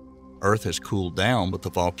 Earth has cooled down, but the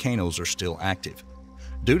volcanoes are still active.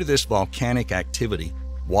 Due to this volcanic activity,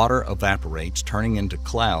 water evaporates, turning into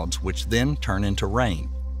clouds, which then turn into rain.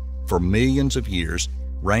 For millions of years,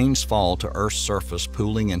 rains fall to Earth's surface,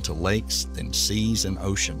 pooling into lakes, then seas and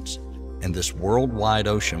oceans. And this worldwide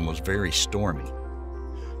ocean was very stormy.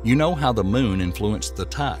 You know how the Moon influenced the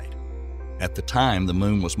tide. At the time, the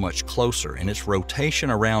Moon was much closer, and its rotation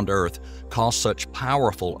around Earth caused such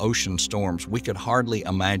powerful ocean storms we could hardly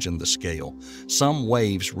imagine the scale. Some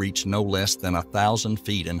waves reached no less than 1,000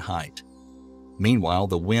 feet in height. Meanwhile,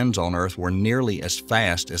 the winds on Earth were nearly as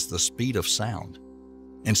fast as the speed of sound.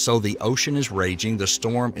 And so the ocean is raging, the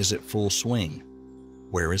storm is at full swing.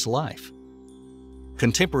 Where is life?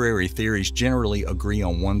 Contemporary theories generally agree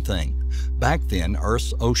on one thing. Back then,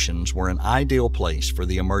 Earth's oceans were an ideal place for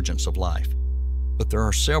the emergence of life. But there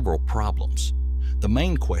are several problems. The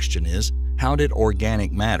main question is, how did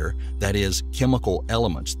organic matter, that is, chemical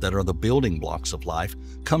elements that are the building blocks of life,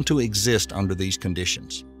 come to exist under these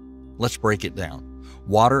conditions? Let's break it down.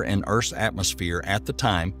 Water and Earth's atmosphere at the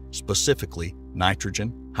time, specifically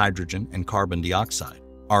nitrogen, hydrogen, and carbon dioxide,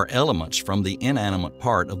 are elements from the inanimate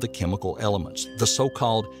part of the chemical elements, the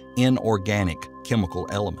so-called inorganic chemical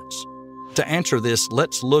elements. To answer this,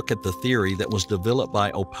 let's look at the theory that was developed by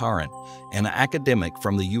Oparin, an academic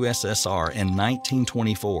from the USSR in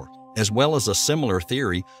 1924, as well as a similar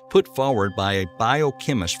theory put forward by a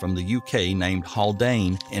biochemist from the UK named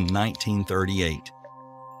Haldane in 1938.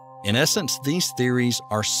 In essence, these theories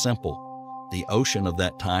are simple. The ocean of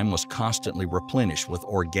that time was constantly replenished with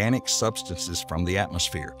organic substances from the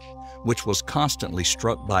atmosphere, which was constantly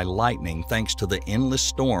struck by lightning thanks to the endless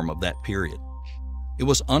storm of that period. It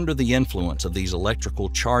was under the influence of these electrical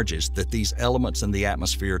charges that these elements in the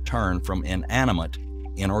atmosphere turned from inanimate,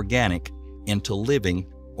 inorganic, into living,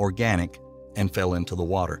 organic, and fell into the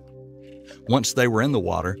water. Once they were in the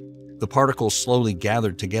water, the particles slowly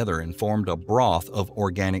gathered together and formed a broth of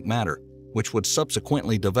organic matter, which would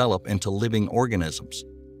subsequently develop into living organisms.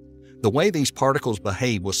 The way these particles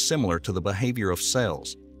behave was similar to the behavior of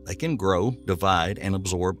cells. They can grow, divide, and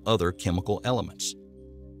absorb other chemical elements.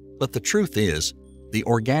 But the truth is, the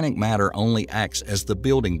organic matter only acts as the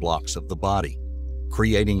building blocks of the body.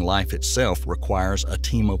 Creating life itself requires a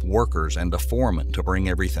team of workers and a foreman to bring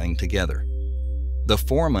everything together. The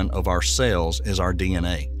foreman of our cells is our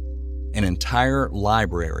DNA, an entire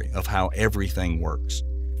library of how everything works,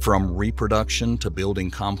 from reproduction to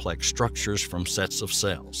building complex structures from sets of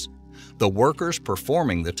cells. The workers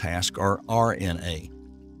performing the task are RNA.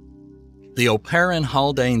 The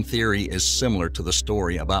Oparin-Haldane theory is similar to the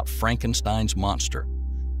story about Frankenstein's monster,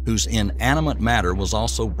 whose inanimate matter was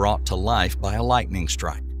also brought to life by a lightning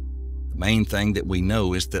strike. The main thing that we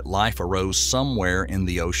know is that life arose somewhere in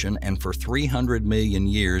the ocean and for 300 million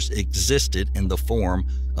years existed in the form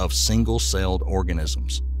of single-celled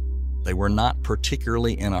organisms. They were not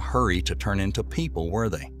particularly in a hurry to turn into people, were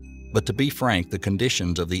they? But to be frank, the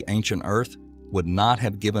conditions of the ancient Earth would not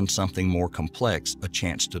have given something more complex a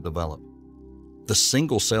chance to develop. The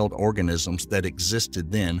single-celled organisms that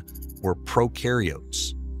existed then were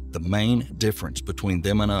prokaryotes. The main difference between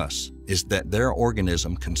them and us is that their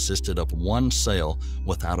organism consisted of one cell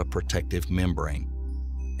without a protective membrane,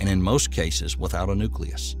 and in most cases without a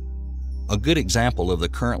nucleus. A good example of the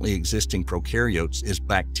currently existing prokaryotes is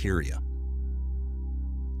bacteria.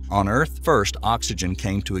 On Earth, first, oxygen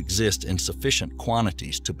came to exist in sufficient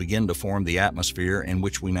quantities to begin to form the atmosphere in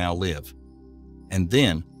which we now live. And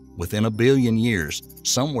then, within 1 billion years,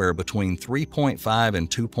 somewhere between 3.5 and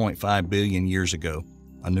 2.5 billion years ago,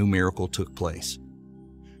 a new miracle took place.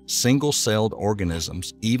 Single-celled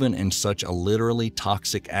organisms, even in such a literally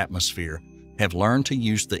toxic atmosphere, have learned to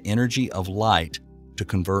use the energy of light to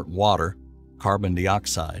convert water, carbon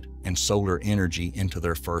dioxide, and solar energy into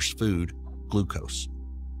their first food, glucose.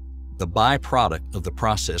 The byproduct of the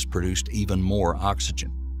process produced even more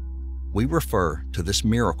oxygen. We refer to this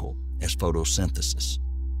miracle as photosynthesis.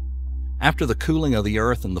 After the cooling of the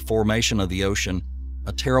Earth and the formation of the ocean,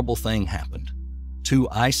 a terrible thing happened. 2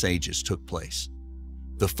 ice ages took place.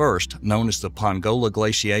 The first, known as the Pongola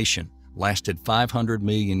Glaciation, lasted 500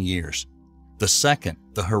 million years. The second,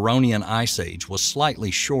 the Huronian Ice Age, was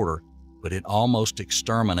slightly shorter, but it almost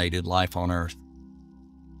exterminated life on Earth.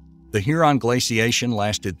 The Huron Glaciation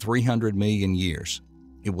lasted 300 million years.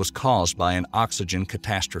 It was caused by an oxygen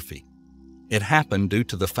catastrophe. It happened due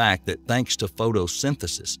to the fact that thanks to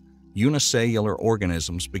photosynthesis, unicellular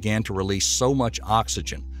organisms began to release so much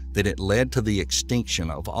oxygen that it led to the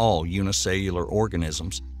extinction of all unicellular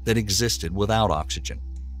organisms that existed without oxygen.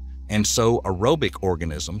 And so aerobic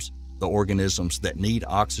organisms, the organisms that need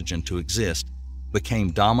oxygen to exist,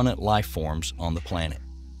 became dominant life forms on the planet.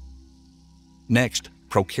 Next,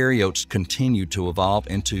 prokaryotes continued to evolve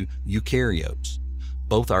into eukaryotes,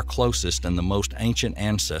 both our closest and the most ancient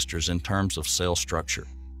ancestors in terms of cell structure.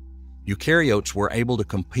 Eukaryotes were able to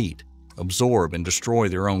compete, absorb, and destroy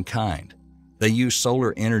their own kind. They used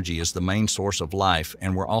solar energy as the main source of life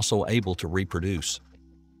and were also able to reproduce.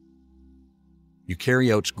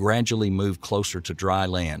 Eukaryotes gradually moved closer to dry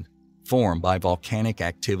land, formed by volcanic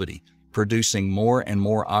activity, producing more and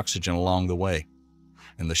more oxygen along the way.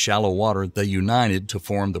 In the shallow water, they united to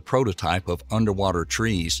form the prototype of underwater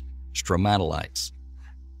trees, stromatolites.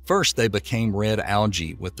 First, they became red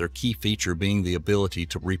algae, with their key feature being the ability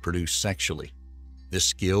to reproduce sexually. This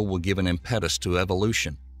skill will give an impetus to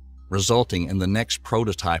evolution, resulting in the next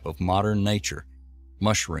prototype of modern nature,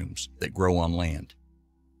 mushrooms that grow on land.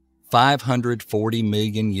 540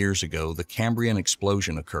 million years ago, the Cambrian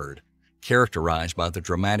explosion occurred, characterized by the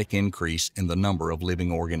dramatic increase in the number of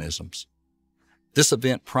living organisms. This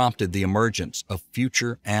event prompted the emergence of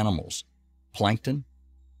future animals, plankton,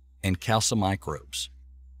 and calcimicrobes.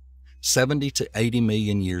 70 to 80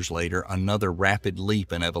 million years later, another rapid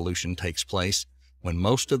leap in evolution takes place when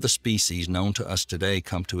most of the species known to us today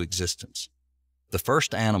come to existence. The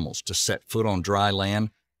first animals to set foot on dry land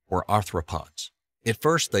were arthropods. At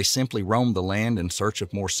first, they simply roamed the land in search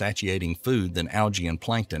of more satiating food than algae and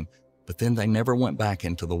plankton, but then they never went back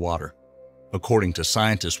into the water. According to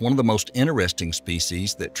scientists, one of the most interesting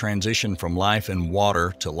species that transitioned from life in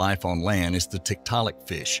water to life on land is the tiktaalik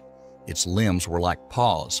fish. Its limbs were like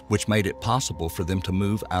paws, which made it possible for them to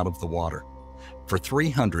move out of the water. For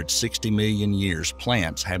 360 million years,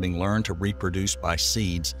 plants, having learned to reproduce by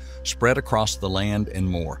seeds, spread across the land and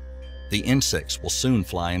more. The insects will soon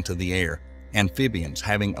fly into the air. Amphibians,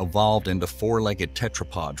 having evolved into four-legged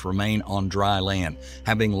tetrapods, remain on dry land,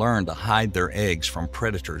 having learned to hide their eggs from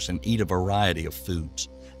predators and eat a variety of foods.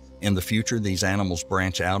 In the future, these animals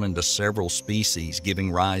branch out into several species,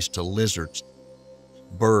 giving rise to lizards,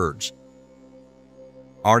 birds,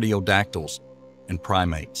 artiodactyls, and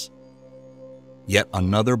primates. Yet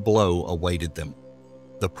another blow awaited them,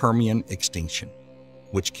 the Permian extinction,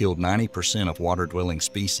 which killed 90% of water-dwelling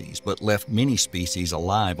species, but left many species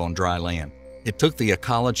alive on dry land. It took the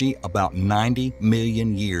ecology about 90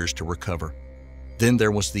 million years to recover. Then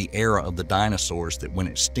there was the era of the dinosaurs that went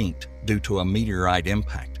extinct due to a meteorite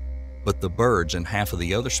impact, but the birds and half of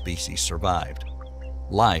the other species survived.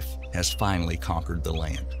 Life has finally conquered the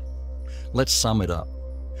land. Let's sum it up.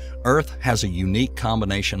 Earth has a unique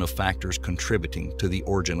combination of factors contributing to the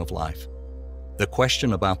origin of life. The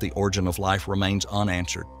question about the origin of life remains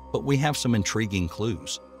unanswered, but we have some intriguing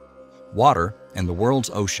clues. Water and the world's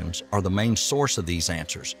oceans are the main source of these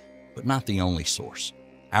answers, but not the only source.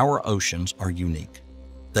 Our oceans are unique.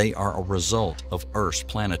 They are a result of Earth's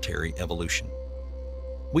planetary evolution.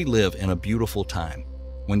 We live in a beautiful time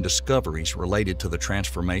when discoveries related to the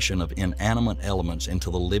transformation of inanimate elements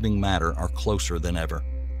into the living matter are closer than ever.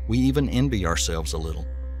 We even envy ourselves a little.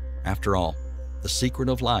 After all, the secret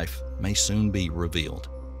of life may soon be revealed.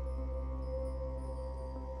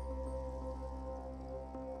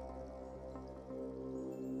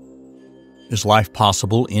 Is life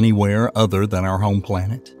possible anywhere other than our home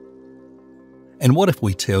planet? And what if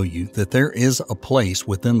we tell you that there is a place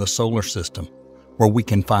within the solar system where we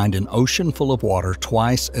can find an ocean full of water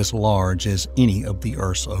twice as large as any of the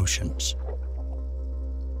Earth's oceans?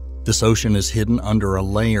 This ocean is hidden under a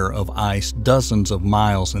layer of ice dozens of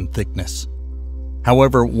miles in thickness.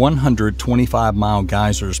 However, 125-mile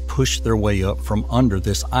geysers push their way up from under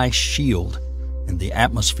this ice shield, and the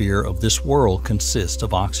atmosphere of this world consists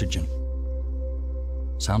of oxygen.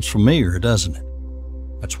 Sounds familiar, doesn't it?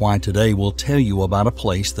 That's why today we'll tell you about a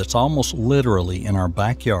place that's almost literally in our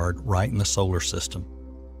backyard right in the solar system.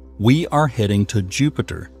 We are heading to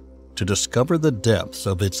Jupiter to discover the depths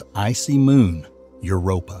of its icy moon,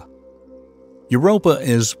 Europa. Europa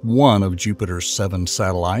is one of Jupiter's 7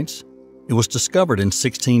 satellites. It was discovered in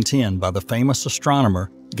 1610 by the famous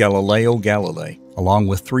astronomer Galileo Galilei, along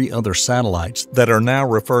with 3 other satellites that are now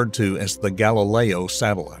referred to as the Galileo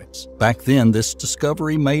satellites. Back then, this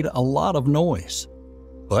discovery made a lot of noise.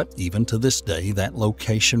 But even to this day, that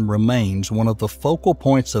location remains one of the focal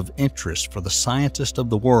points of interest for the scientists of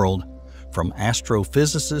the world, from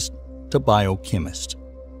astrophysicists to biochemists.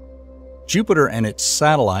 Jupiter and its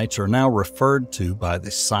satellites are now referred to by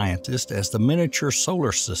the scientists as the miniature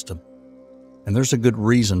solar system, and there's a good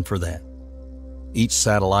reason for that. Each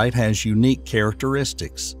satellite has unique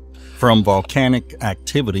characteristics, from volcanic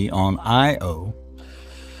activity on Io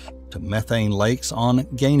to methane lakes on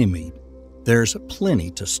Ganymede. There's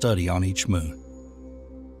plenty to study on each moon.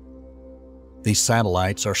 These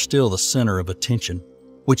satellites are still the center of attention,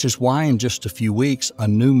 which is why in just a few weeks a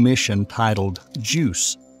new mission titled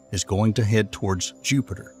JUICE is going to head towards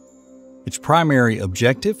Jupiter. Its primary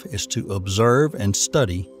objective is to observe and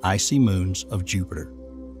study icy moons of Jupiter.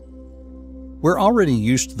 We're already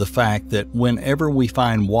used to the fact that whenever we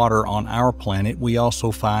find water on our planet, we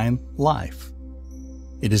also find life.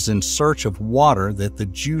 It is in search of water that the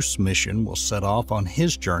JUICE mission will set off on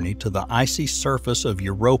his journey to the icy surface of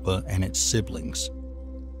Europa and its siblings.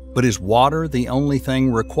 But is water the only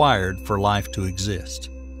thing required for life to exist?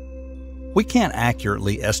 We can't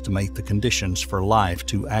accurately estimate the conditions for life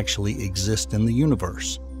to actually exist in the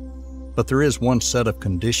universe. But there is one set of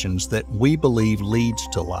conditions that we believe leads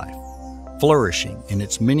to life, flourishing in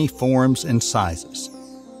its many forms and sizes,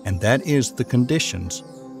 and that is the conditions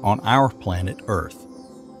on our planet Earth.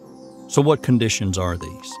 So what conditions are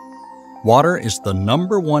these? Water is the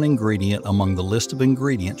 #1 ingredient among the list of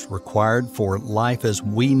ingredients required for life as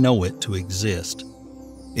we know it to exist.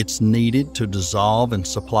 It's needed to dissolve and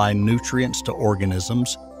supply nutrients to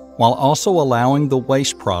organisms, while also allowing the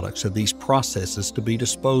waste products of these processes to be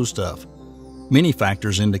disposed of. Many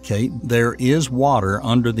factors indicate there is water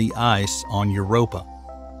under the ice on Europa,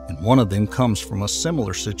 and one of them comes from a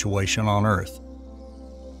similar situation on Earth.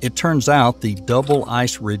 It turns out the double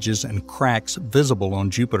ice ridges and cracks visible on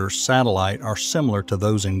Jupiter's satellite are similar to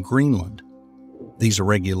those in Greenland. These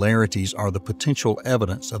irregularities are the potential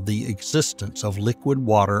evidence of the existence of liquid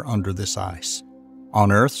water under this ice.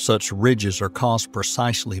 On Earth, such ridges are caused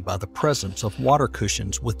precisely by the presence of water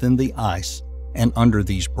cushions within the ice and under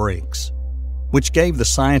these breaks, which gave the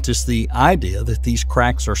scientists the idea that these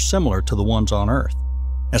cracks are similar to the ones on Earth.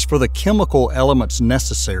 As for the chemical elements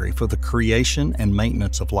necessary for the creation and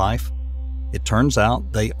maintenance of life, it turns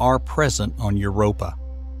out they are present on Europa.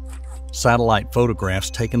 Satellite photographs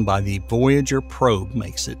taken by the Voyager probe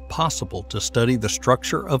makes it possible to study the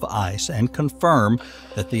structure of ice and confirm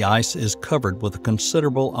that the ice is covered with a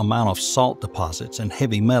considerable amount of salt deposits and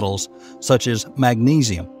heavy metals such as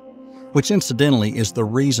magnesium, which incidentally is the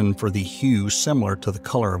reason for the hue similar to the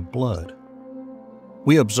color of blood.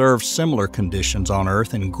 We observe similar conditions on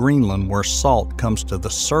Earth and Greenland where salt comes to the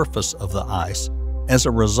surface of the ice as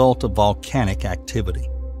a result of volcanic activity.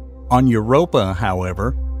 On Europa,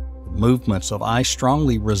 however, movements of ice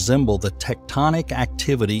strongly resemble the tectonic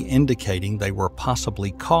activity indicating they were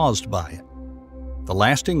possibly caused by it. The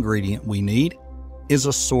last ingredient we need is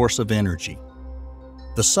a source of energy.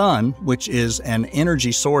 The Sun, which is an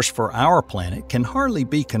energy source for our planet, can hardly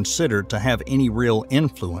be considered to have any real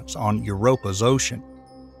influence on Europa's ocean.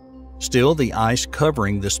 Still, the ice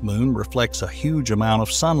covering this moon reflects a huge amount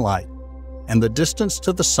of sunlight, and the distance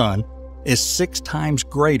to the Sun is 6 times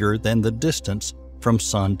greater than the distance from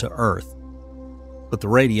Sun to Earth. But the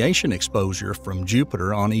radiation exposure from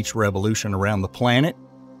Jupiter on each revolution around the planet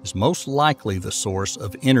is most likely the source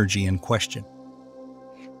of energy in question.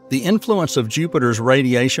 The influence of Jupiter's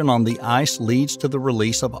radiation on the ice leads to the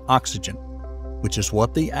release of oxygen, which is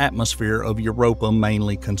what the atmosphere of Europa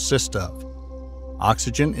mainly consists of.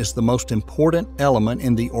 Oxygen is the most important element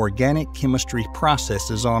in the organic chemistry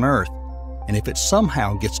processes on Earth, and if it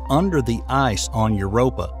somehow gets under the ice on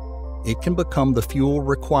Europa, it can become the fuel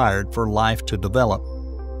required for life to develop,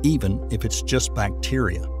 even if it's just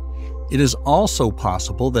bacteria. It is also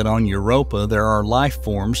possible that on Europa there are life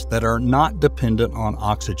forms that are not dependent on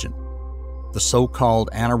oxygen. The so-called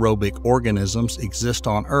anaerobic organisms exist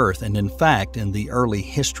on Earth, and in fact, in the early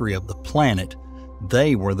history of the planet,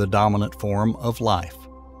 they were the dominant form of life.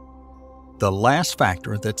 The last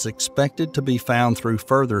factor that's expected to be found through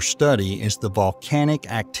further study is the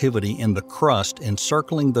volcanic activity in the crust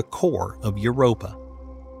encircling the core of Europa.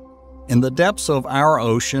 In the depths of our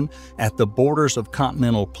ocean, at the borders of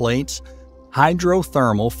continental plates,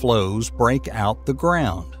 hydrothermal flows break out the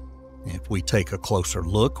ground. If we take a closer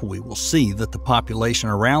look, we will see that the population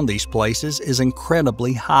around these places is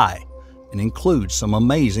incredibly high and includes some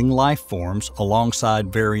amazing life forms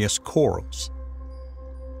alongside various corals.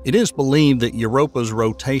 It is believed that Europa's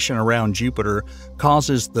rotation around Jupiter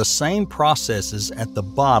causes the same processes at the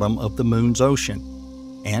bottom of the Moon's ocean,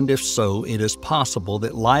 and if so, it is possible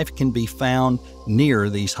that life can be found near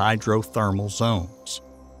these hydrothermal zones.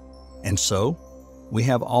 And so, we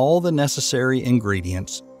have all the necessary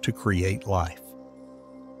ingredients to create life.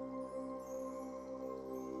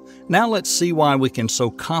 Now let's see why we can so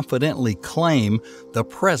confidently claim the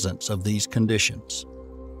presence of these conditions.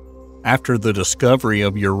 After the discovery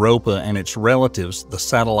of Europa and its relatives, the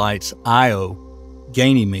satellites Io,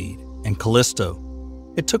 Ganymede, and Callisto,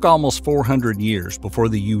 it took almost 400 years before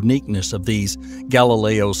the uniqueness of these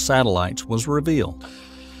Galileo satellites was revealed.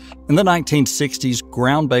 In the 1960s,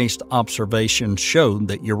 ground-based observations showed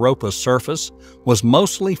that Europa's surface was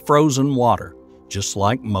mostly frozen water, just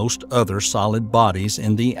like most other solid bodies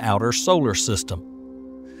in the outer solar system.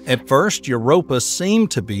 At first, Europa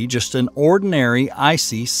seemed to be just an ordinary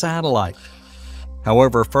icy satellite.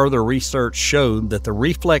 However, further research showed that the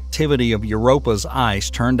reflectivity of Europa's ice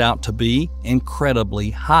turned out to be incredibly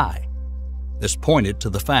high. This pointed to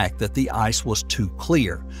the fact that the ice was too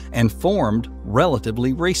clear and formed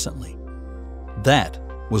relatively recently. That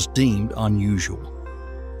was deemed unusual.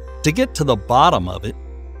 To get to the bottom of it,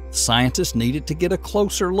 scientists needed to get a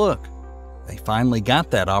closer look. They finally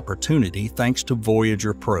got that opportunity thanks to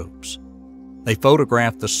Voyager probes. They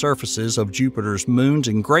photographed the surfaces of Jupiter's moons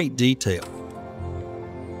in great detail.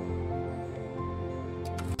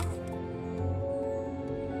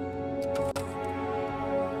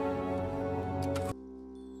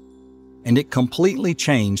 And it completely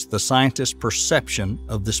changed the scientists' perception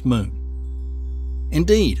of this moon.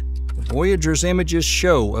 Indeed, Voyager's images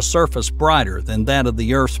show a surface brighter than that of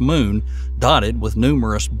the Earth's moon, dotted with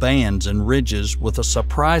numerous bands and ridges with a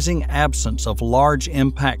surprising absence of large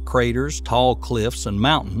impact craters, tall cliffs, and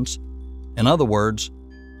mountains. In other words,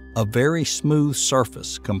 a very smooth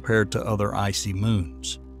surface compared to other icy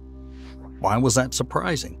moons. Why was that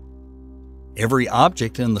surprising? Every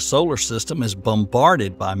object in the solar system is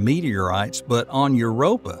bombarded by meteorites, but on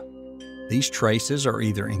Europa, these traces are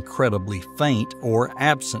either incredibly faint or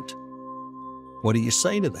absent. What do you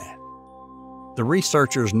say to that? The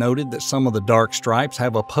researchers noted that some of the dark stripes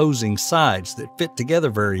have opposing sides that fit together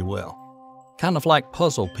very well, kind of like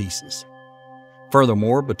puzzle pieces.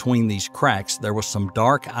 Furthermore, between these cracks, there was some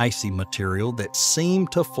dark icy material that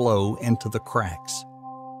seemed to flow into the cracks.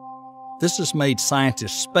 This has made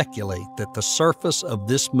scientists speculate that the surface of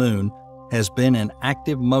this moon has been in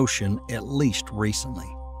active motion at least recently.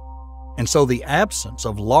 And so the absence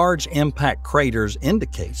of large impact craters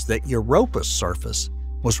indicates that Europa's surface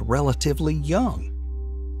was relatively young.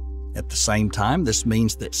 At the same time, this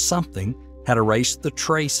means that something had erased the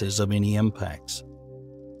traces of any impacts.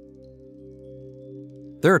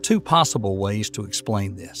 There are two possible ways to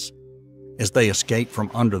explain this. As they escape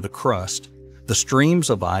from under the crust, the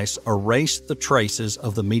streams of ice erased the traces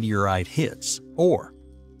of the meteorite hits, or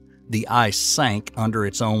the ice sank under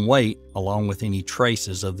its own weight along with any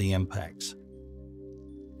traces of the impacts.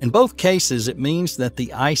 In both cases, it means that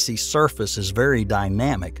the icy surface is very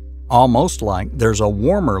dynamic, almost like there's a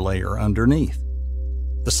warmer layer underneath.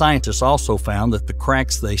 The scientists also found that the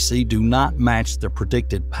cracks they see do not match the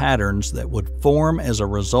predicted patterns that would form as a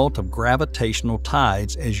result of gravitational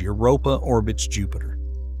tides as Europa orbits Jupiter.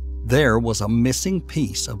 There was a missing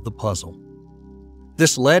piece of the puzzle.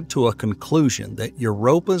 This led to a conclusion that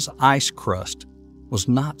Europa's ice crust was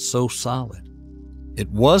not so solid. It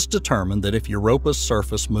was determined that if Europa's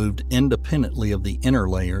surface moved independently of the inner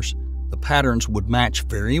layers, the patterns would match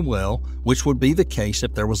very well, which would be the case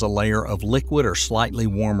if there was a layer of liquid or slightly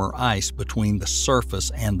warmer ice between the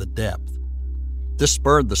surface and the depth. This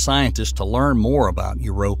spurred the scientists to learn more about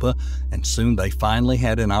Europa, and soon they finally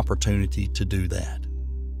had an opportunity to do that.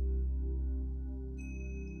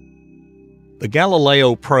 The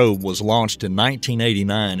Galileo probe was launched in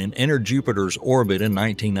 1989 and entered Jupiter's orbit in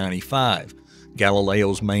 1995.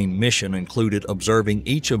 Galileo's main mission included observing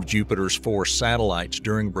each of Jupiter's 4 satellites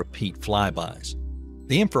during repeat flybys.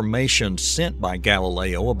 The information sent by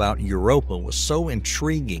Galileo about Europa was so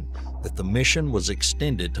intriguing that the mission was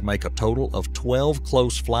extended to make a total of 12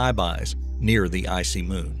 close flybys near the icy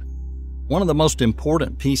moon. One of the most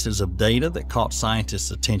important pieces of data that caught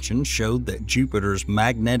scientists' attention showed that Jupiter's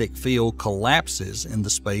magnetic field collapses in the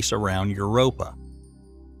space around Europa.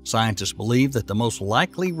 Scientists believe that the most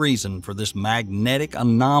likely reason for this magnetic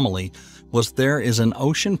anomaly was there is an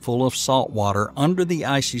ocean full of salt water under the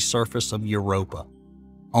icy surface of Europa.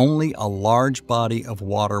 Only a large body of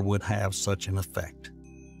water would have such an effect.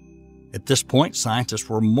 At this point, scientists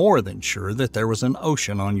were more than sure that there was an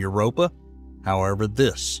ocean on Europa. However,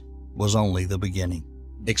 this was only the beginning.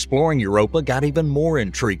 Exploring Europa got even more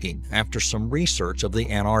intriguing after some research of the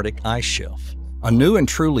Antarctic ice shelf. A new and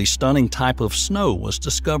truly stunning type of snow was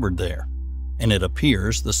discovered there, and it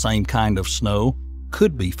appears the same kind of snow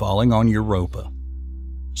could be falling on Europa.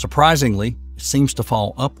 Surprisingly, it seems to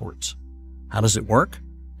fall upwards. How does it work?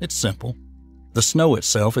 It's simple. The snow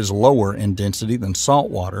itself is lower in density than salt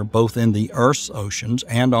water, both in the Earth's oceans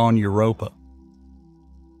and on Europa.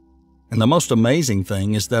 And the most amazing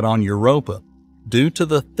thing is that on Europa, due to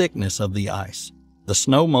the thickness of the ice, the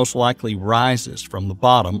snow most likely rises from the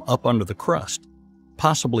bottom up under the crust,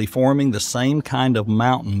 possibly forming the same kind of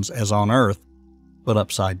mountains as on Earth, but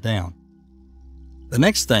upside down. The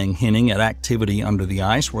next thing hinting at activity under the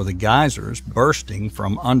ice were the geysers bursting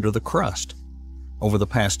from under the crust. Over the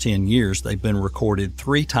past 10 years, they've been recorded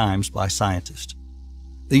 3 times by scientists.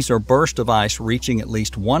 These are bursts of ice reaching at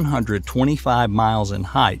least 125 miles in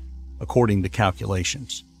height, according to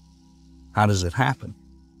calculations. How does it happen?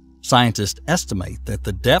 Scientists estimate that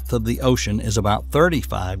the depth of the ocean is about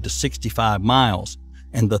 35 to 65 miles,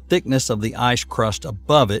 and the thickness of the ice crust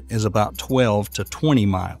above it is about 12 to 20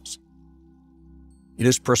 miles. It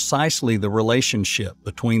is precisely the relationship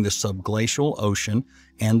between the subglacial ocean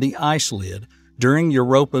and the ice lid during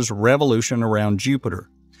Europa's revolution around Jupiter,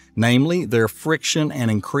 namely their friction and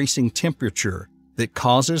increasing temperature, that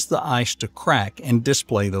causes the ice to crack and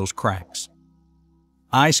display those cracks.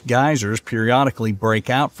 Ice geysers periodically break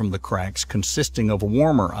out from the cracks, consisting of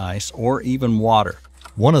warmer ice or even water.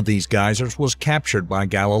 One of these geysers was captured by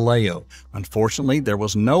Galileo. Unfortunately, there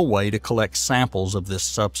was no way to collect samples of this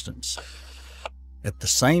substance. At the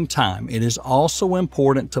same time, it is also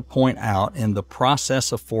important to point out in the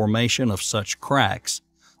process of formation of such cracks,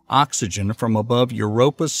 oxygen from above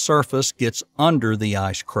Europa's surface gets under the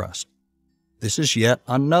ice crust. This is yet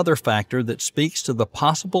another factor that speaks to the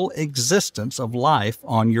possible existence of life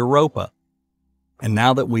on Europa. And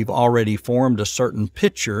now that we've already formed a certain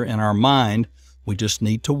picture in our mind, we just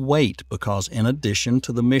need to wait, because in addition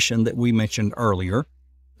to the mission that we mentioned earlier,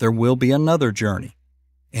 there will be another journey,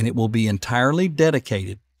 and it will be entirely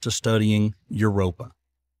dedicated to studying Europa.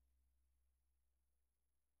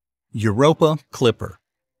 Europa Clipper.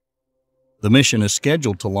 The mission is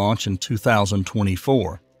scheduled to launch in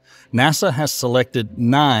 2024. NASA has selected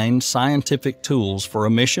 9 scientific tools for a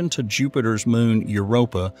mission to Jupiter's moon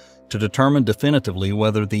Europa to determine definitively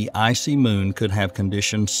whether the icy moon could have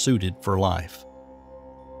conditions suited for life.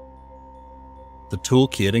 The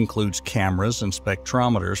toolkit includes cameras and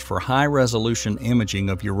spectrometers for high-resolution imaging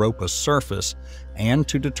of Europa's surface and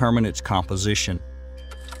to determine its composition.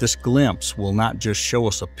 This glimpse will not just show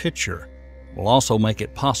us a picture, it will also make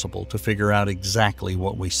it possible to figure out exactly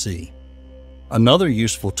what we see. Another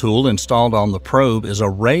useful tool installed on the probe is a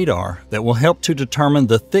radar that will help to determine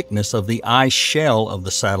the thickness of the ice shell of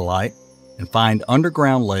the satellite and find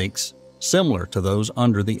underground lakes similar to those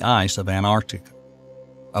under the ice of Antarctica.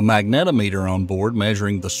 A magnetometer on board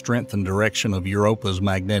measuring the strength and direction of Europa's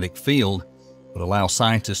magnetic field would allow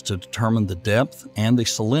scientists to determine the depth and the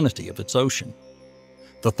salinity of its ocean.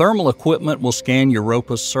 The thermal equipment will scan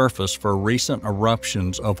Europa's surface for recent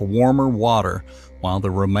eruptions of warmer water, while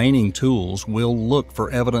the remaining tools will look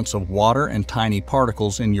for evidence of water and tiny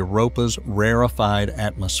particles in Europa's rarefied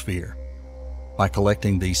atmosphere. By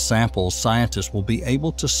collecting these samples, scientists will be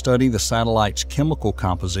able to study the satellite's chemical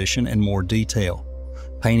composition in more detail,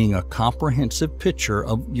 painting a comprehensive picture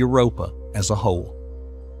of Europa as a whole.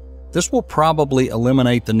 This will probably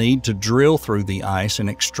eliminate the need to drill through the ice and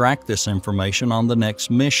extract this information on the next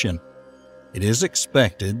mission. It is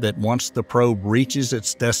expected that once the probe reaches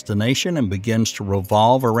its destination and begins to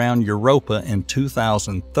revolve around Europa in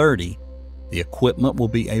 2030, the equipment will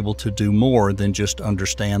be able to do more than just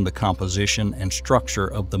understand the composition and structure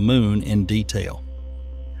of the moon in detail.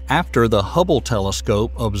 After the Hubble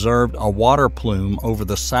telescope observed a water plume over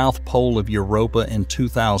the south pole of Europa in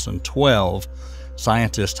 2012,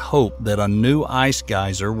 scientists hope that a new ice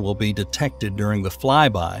geyser will be detected during the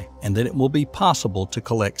flyby and that it will be possible to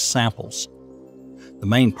collect samples. The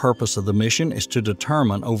main purpose of the mission is to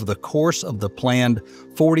determine over the course of the planned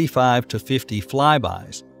 45 to 50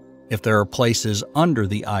 flybys if there are places under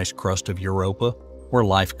the ice crust of Europa where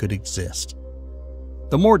life could exist.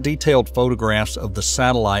 The more detailed photographs of the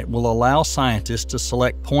satellite will allow scientists to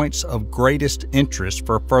select points of greatest interest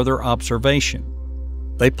for further observation.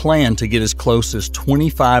 They plan to get as close as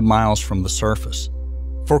 25 miles from the surface.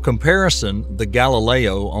 For comparison, the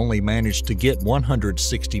Galileo only managed to get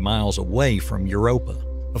 160 miles away from Europa.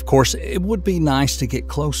 Of course, it would be nice to get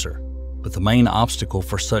closer, but the main obstacle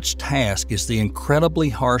for such task is the incredibly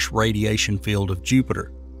harsh radiation field of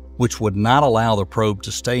Jupiter, which would not allow the probe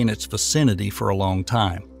to stay in its vicinity for a long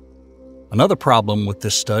time. Another problem with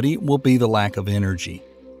this study will be the lack of energy.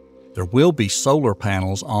 There will be solar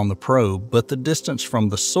panels on the probe, but the distance from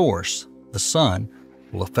the source, the sun,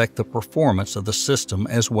 will affect the performance of the system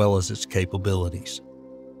as well as its capabilities.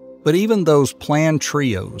 But even those planned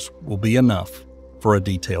trios will be enough for a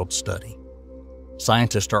detailed study.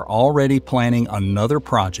 Scientists are already planning another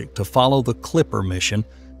project to follow the Clipper mission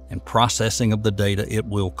and processing of the data it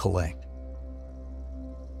will collect.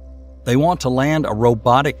 They want to land a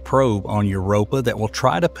robotic probe on Europa that will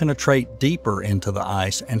try to penetrate deeper into the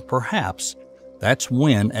ice, and perhaps that's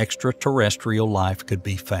when extraterrestrial life could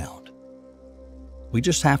be found. We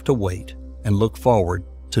just have to wait and look forward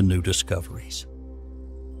to new discoveries.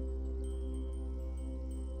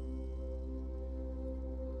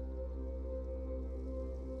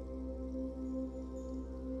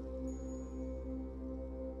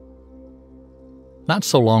 Not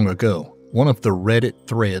so long ago, one of the Reddit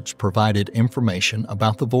threads provided information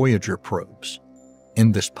about the Voyager probes.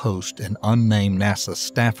 In this post, an unnamed NASA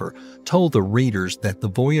staffer told the readers that the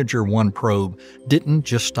Voyager 1 probe didn't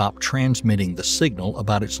just stop transmitting the signal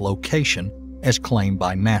about its location as claimed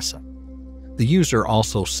by NASA. The user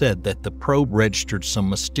also said that the probe registered some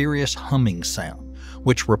mysterious humming sound,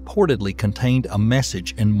 which reportedly contained a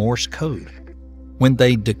message in Morse code. When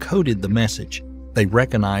they decoded the message, they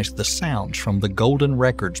recognized the sounds from the golden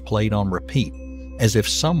records played on repeat, as if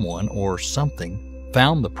someone or something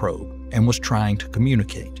found the probe and was trying to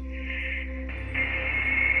communicate.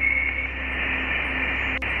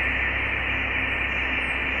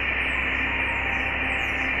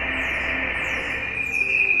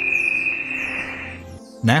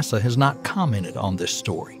 NASA has not commented on this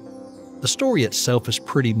story. The story itself is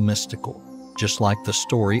pretty mystical, just like the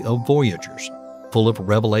story of Voyagers, full of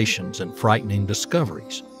revelations and frightening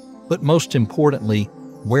discoveries. But most importantly,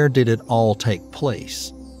 where did it all take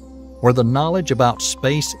place? Where the knowledge about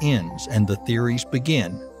space ends and the theories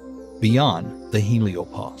begin, beyond the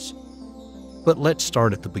heliopause. But let's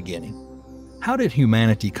start at the beginning. How did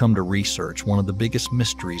humanity come to research one of the biggest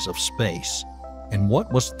mysteries of space? And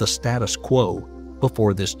what was the status quo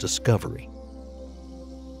before this discovery?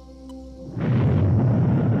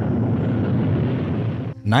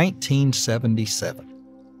 (1977).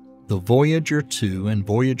 The Voyager 2 and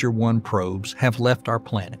Voyager 1 probes have left our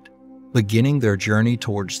planet, beginning their journey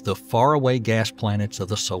towards the faraway gas planets of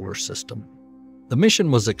the solar system. The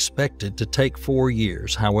mission was expected to take 4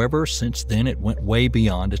 years, however, since then it went way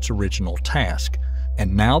beyond its original task,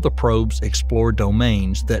 and now the probes explore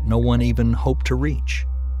domains that no one even hoped to reach.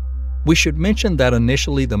 We should mention that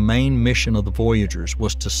initially the main mission of the Voyagers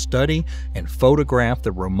was to study and photograph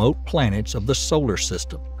the remote planets of the solar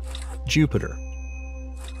system: Jupiter,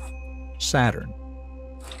 Saturn,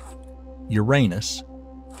 Uranus,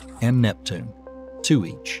 and Neptune, 2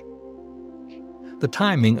 each. The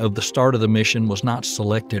timing of the start of the mission was not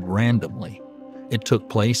selected randomly. It took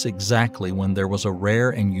place exactly when there was a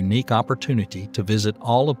rare and unique opportunity to visit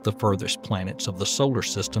all of the furthest planets of the solar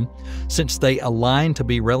system, since they align to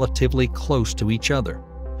be relatively close to each other.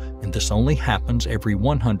 And this only happens every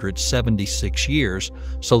 176 years,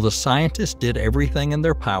 so the scientists did everything in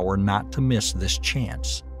their power not to miss this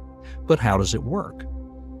chance. But how does it work?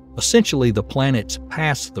 Essentially, the planets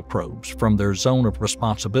pass the probes from their zone of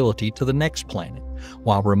responsibility to the next planet,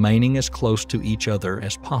 while remaining as close to each other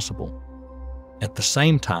as possible. At the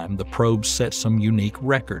same time, the probes set some unique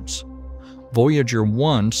records. Voyager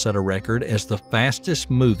 1 set a record as the fastest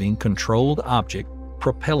moving controlled object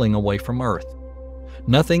propelling away from Earth.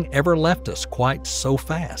 Nothing ever left us quite so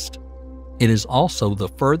fast. It is also the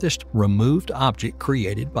furthest removed object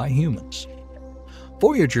created by humans.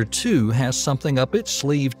 Voyager 2 has something up its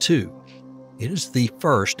sleeve too. It is the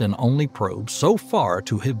first and only probe so far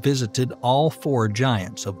to have visited all 4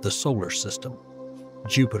 giants of the solar system: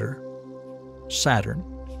 Jupiter, Saturn,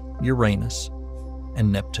 Uranus,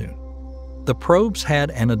 and Neptune. The probes had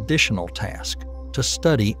an additional task: to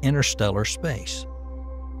study interstellar space.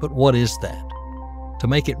 But what is that? To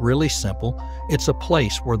make it really simple, it's a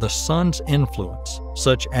place where the sun's influence,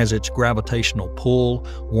 such as its gravitational pull,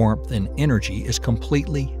 warmth, and energy, is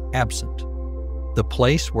completely absent. The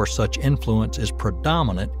place where such influence is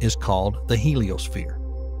predominant is called the heliosphere.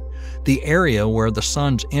 The area where the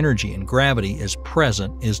sun's energy and gravity is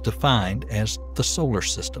present is defined as the solar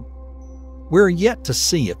system. We're yet to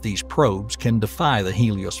see if these probes can defy the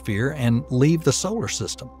heliosphere and leave the solar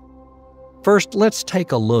system. First, let's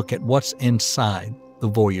take a look at what's inside the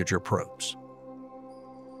Voyager probes.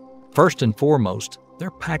 First and foremost, they're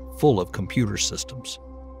packed full of computer systems.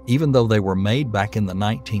 Even though they were made back in the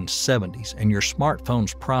 1970s and your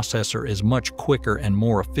smartphone's processor is much quicker and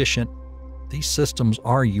more efficient, these systems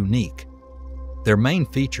are unique. Their main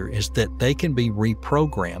feature is that they can be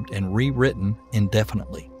reprogrammed and rewritten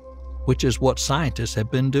indefinitely, which is what scientists have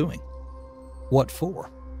been doing. What for?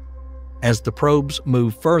 As the probes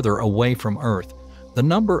move further away from Earth, the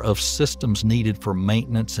number of systems needed for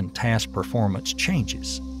maintenance and task performance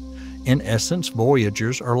changes. In essence,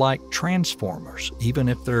 Voyagers are like transformers, even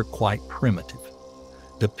if they're quite primitive.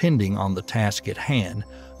 Depending on the task at hand,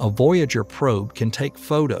 a Voyager probe can take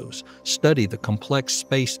photos, study the complex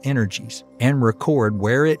space energies, and record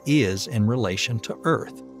where it is in relation to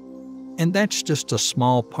Earth. And that's just a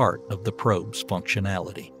small part of the probe's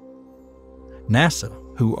functionality. NASA,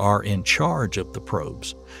 who are in charge of the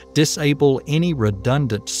probes, disable any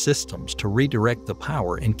redundant systems to redirect the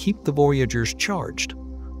power and keep the Voyagers charged,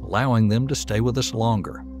 allowing them to stay with us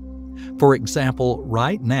longer. For example,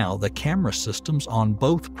 right now the camera systems on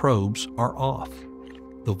both probes are off.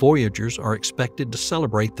 The Voyagers are expected to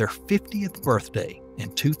celebrate their 50th birthday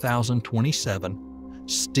in 2027,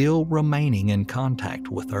 still remaining in contact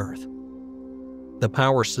with Earth. The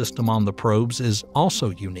power system on the probes is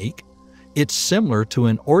also unique. It's similar to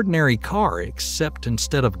an ordinary car, except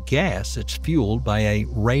instead of gas, it's fueled by a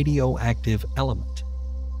radioactive element.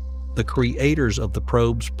 The creators of the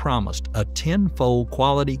probes promised a 10-fold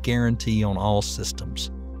quality guarantee on all systems.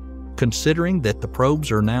 Considering that the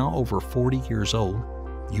probes are now over 40 years old,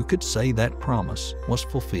 you could say that promise was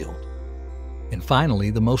fulfilled. And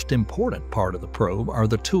finally, the most important part of the probe are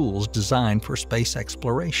the tools designed for space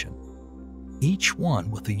exploration, each one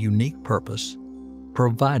with a unique purpose,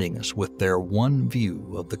 providing us with their one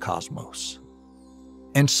view of the cosmos.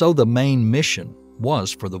 And so the main mission,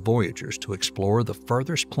 was for the Voyagers to explore the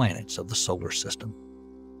furthest planets of the solar system.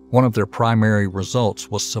 One of their primary results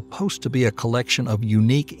was supposed to be a collection of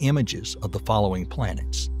unique images of the following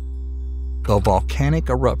planets: the volcanic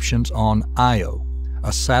eruptions on Io,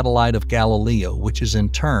 a satellite of Galileo, which is in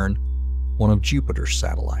turn one of Jupiter's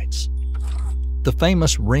satellites; the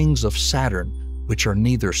famous rings of Saturn, which are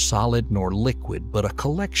neither solid nor liquid but a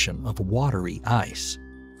collection of watery ice.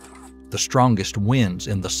 The strongest winds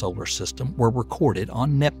in the solar system were recorded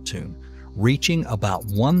on Neptune, reaching about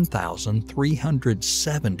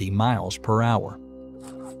 1,370 miles per hour.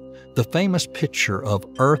 The famous picture of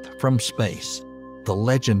Earth from space, the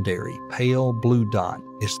legendary pale blue dot,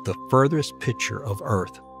 is the furthest picture of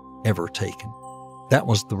Earth ever taken. That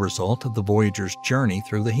was the result of the Voyagers' journey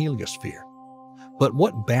through the heliosphere. But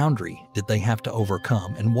what boundary did they have to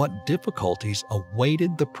overcome, and what difficulties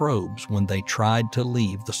awaited the probes when they tried to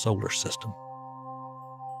leave the solar system?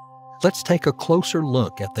 Let's take a closer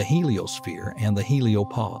look at the heliosphere and the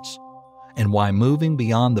heliopause, and why moving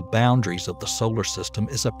beyond the boundaries of the solar system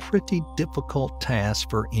is a pretty difficult task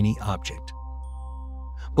for any object.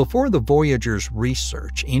 Before the Voyagers'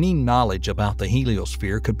 research, any knowledge about the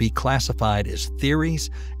heliosphere could be classified as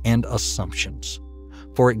theories and assumptions.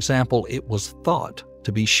 For example, it was thought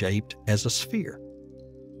to be shaped as a sphere.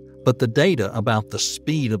 But the data about the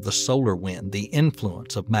speed of the solar wind, the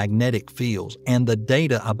influence of magnetic fields, and the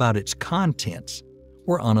data about its contents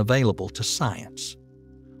were unavailable to science.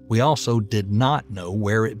 We also did not know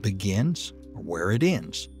where it begins or where it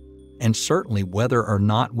ends, and certainly whether or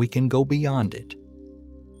not we can go beyond it.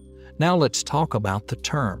 Now let's talk about the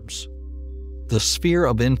terms. The sphere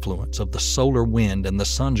of influence of the solar wind and the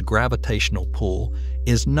sun's gravitational pull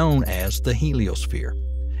is known as the heliosphere,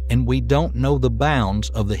 and we don't know the bounds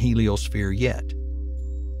of the heliosphere yet.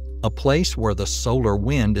 A place where the solar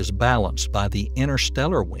wind is balanced by the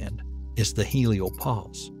interstellar wind is the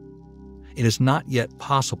heliopause. It is not yet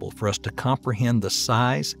possible for us to comprehend the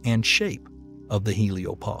size and shape of the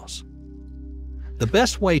heliopause. The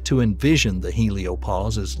best way to envision the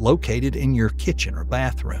heliopause is located in your kitchen or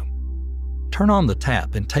bathroom. Turn on the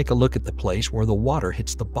tap and take a look at the place where the water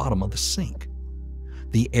hits the bottom of the sink.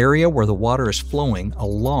 The area where the water is flowing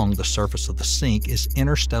along the surface of the sink is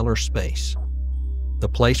interstellar space. The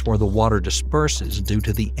place where the water disperses due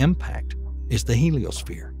to the impact is the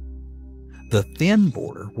heliosphere. The thin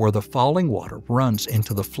border where the falling water runs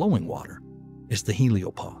into the flowing water is the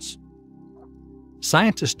heliopause.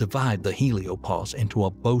 Scientists divide the heliopause into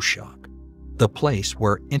a bow shock, the place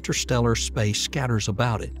where interstellar space scatters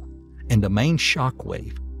about it, and a main shock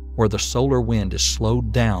wave where the solar wind is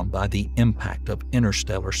slowed down by the impact of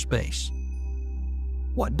interstellar space.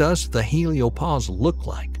 What does the heliopause look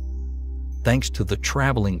like? Thanks to the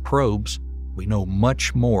traveling probes, we know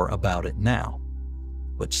much more about it now,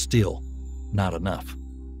 but still not enough.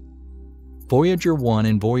 Voyager 1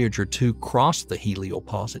 and Voyager 2 crossed the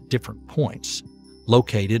heliopause at different points,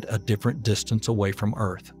 located a different distance away from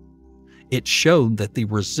Earth. It showed that the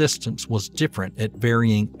resistance was different at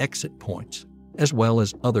varying exit points, as well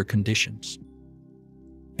as other conditions.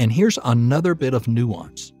 And here's another bit of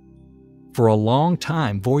nuance. For a long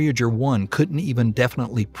time, Voyager 1 couldn't even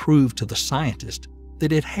definitely prove to the scientist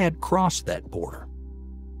that it had crossed that border.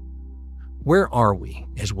 Where are we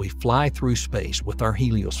as we fly through space with our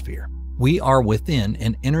heliosphere? We are within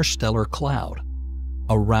an interstellar cloud.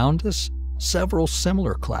 Around us, several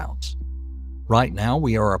similar clouds. Right now,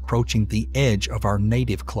 we are approaching the edge of our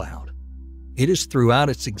native cloud. It is throughout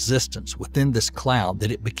its existence within this cloud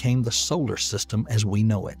that it became the solar system as we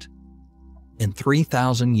know it. In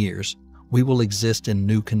 3,000 years, we will exist in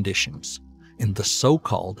new conditions, in the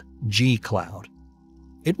so-called G cloud.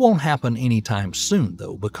 It won't happen anytime soon,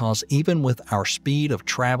 though, because even with our speed of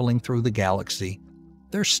traveling through the galaxy,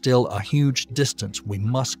 there's still a huge distance we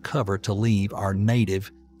must cover to leave our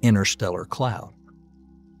native interstellar cloud.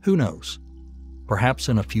 Who knows? Perhaps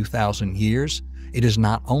in a few thousand years, it is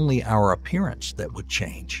not only our appearance that would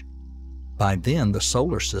change. By then, the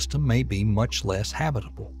solar system may be much less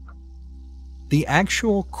habitable. The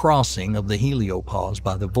actual crossing of the heliopause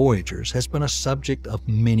by the Voyagers has been a subject of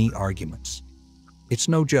many arguments. It's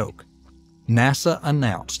no joke. NASA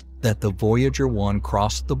announced that the Voyager 1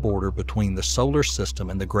 crossed the border between the solar system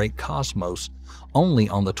and the great cosmos only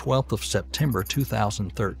on the 12th of September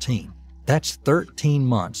 2013. That's 13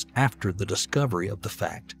 months after the discovery of the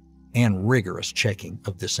fact and rigorous checking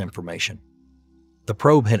of this information. The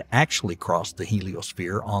probe had actually crossed the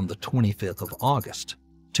heliosphere on the 25th of August,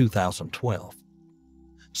 2012.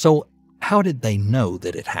 So how did they know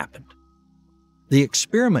that it happened? The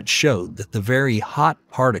experiment showed that the very hot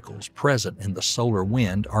particles present in the solar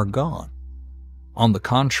wind are gone. On the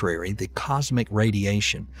contrary, the cosmic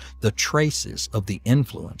radiation, the traces of the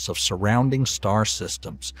influence of surrounding star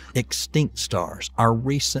systems, extinct stars, our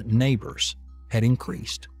recent neighbors, had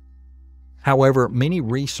increased. However, many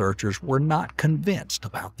researchers were not convinced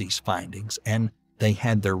about these findings, and they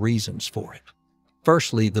had their reasons for it.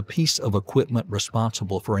 Firstly, the piece of equipment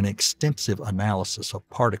responsible for an extensive analysis of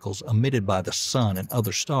particles emitted by the Sun and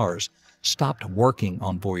other stars stopped working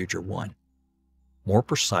on Voyager 1. More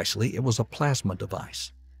precisely, it was a plasma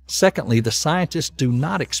device. Secondly, the scientists do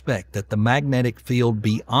not expect that the magnetic field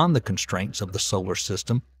beyond the constraints of the solar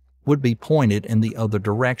system would be pointed in the other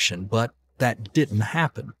direction, but that didn't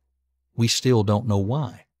happen. We still don't know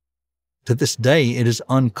why. To this day, it is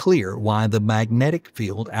unclear why the magnetic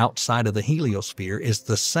field outside of the heliosphere is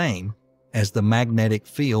the same as the magnetic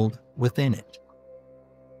field within it.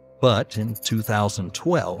 But in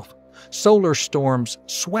 2012, solar storms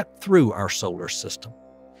swept through our solar system.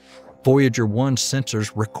 Voyager 1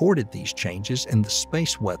 sensors recorded these changes in the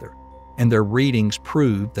space weather, and their readings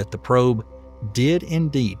proved that the probe did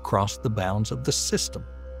indeed cross the bounds of the system,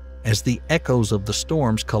 as the echoes of the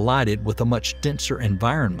storms collided with a much denser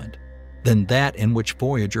environment than that in which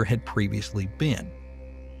Voyager had previously been.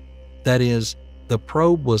 That is, the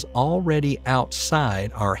probe was already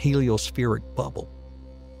outside our heliospheric bubble,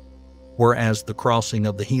 whereas the crossing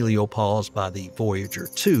of the heliopause by the Voyager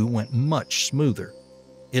 2 went much smoother.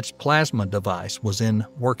 Its plasma device was in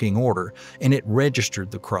working order, and it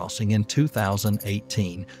registered the crossing in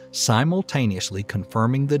 2018, simultaneously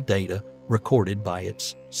confirming the data recorded by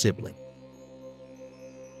its sibling.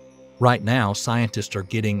 Right now, scientists are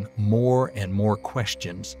getting more and more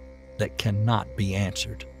questions that cannot be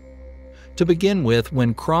answered. To begin with,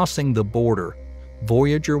 when crossing the border,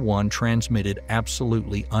 Voyager 1 transmitted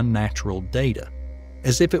absolutely unnatural data,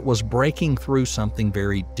 as if it was breaking through something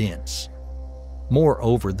very dense.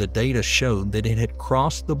 Moreover, the data showed that it had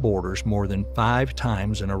crossed the borders more than 5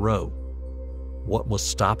 times in a row. What was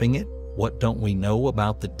stopping it? What don't we know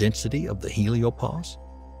about the density of the heliopause?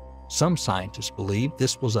 Some scientists believe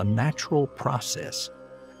this was a natural process,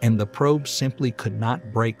 and the probe simply could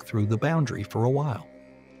not break through the boundary for a while.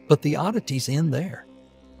 But the oddity's in there.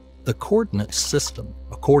 The coordinate system,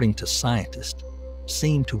 according to scientists,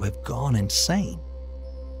 seemed to have gone insane.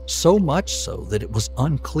 So much so that it was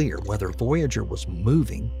unclear whether Voyager was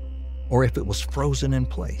moving or if it was frozen in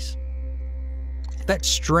place. That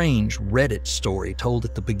strange Reddit story told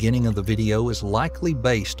at the beginning of the video is likely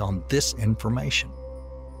based on this information.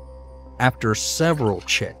 After several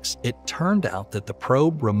checks, it turned out that the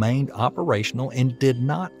probe remained operational and did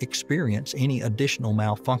not experience any additional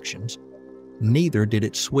malfunctions. Neither did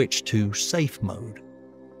it switch to safe mode.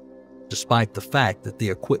 Despite the fact that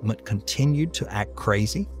the equipment continued to act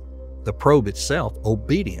crazy, the probe itself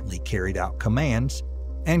obediently carried out commands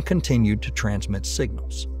and continued to transmit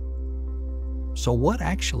signals. So what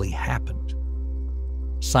actually happened?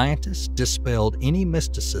 Scientists dispelled any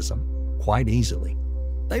mysticism quite easily.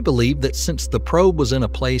 They believed that since the probe was in a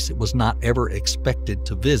place it was not ever expected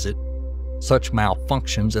to visit, such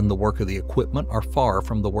malfunctions in the work of the equipment are far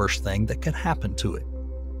from the worst thing that could happen to it.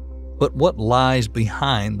 But what lies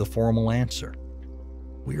behind the formal answer?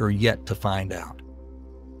 We are yet to find out.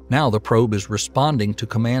 Now the probe is responding to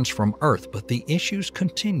commands from Earth, but the issues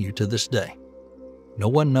continue to this day. No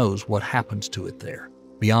one knows what happens to it there,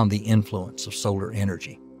 beyond the influence of solar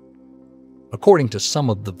energy. According to some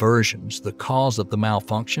of the versions, the cause of the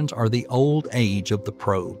malfunctions are the old age of the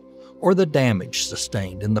probe, or the damage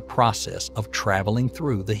sustained in the process of traveling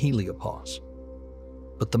through the heliopause.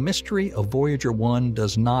 But the mystery of Voyager 1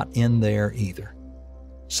 does not end there either.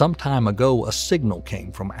 Some time ago, a signal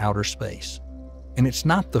came from outer space, and it's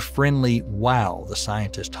not the friendly wow the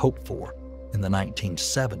scientists hoped for in the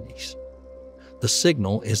 1970s. The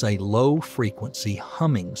signal is a low-frequency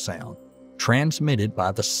humming sound transmitted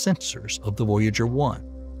by the sensors of the Voyager 1.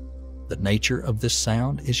 The nature of this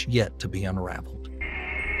sound is yet to be unraveled.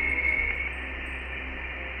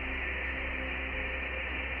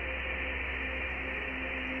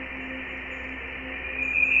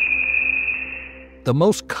 The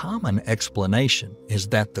most common explanation is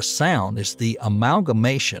that the sound is the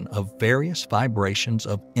amalgamation of various vibrations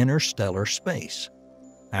of interstellar space.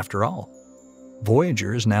 After all,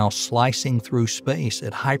 Voyager is now slicing through space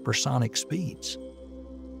at hypersonic speeds.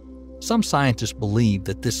 Some scientists believe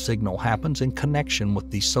that this signal happens in connection with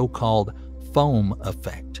the so-called foam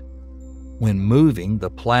effect. When moving, the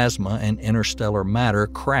plasma and interstellar matter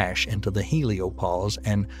crash into the heliopause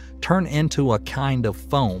and turn into a kind of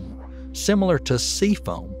foam, similar to sea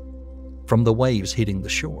foam from the waves hitting the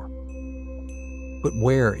shore. But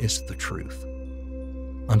where is the truth?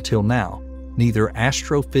 Until now, neither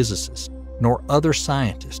astrophysicists nor other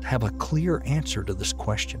scientists have a clear answer to this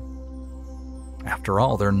question. After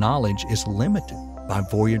all, their knowledge is limited by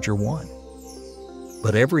Voyager 1.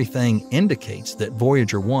 But everything indicates that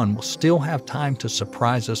Voyager 1 will still have time to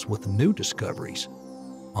surprise us with new discoveries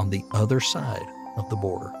on the other side of the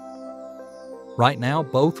border. Right now,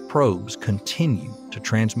 both probes continue to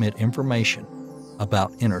transmit information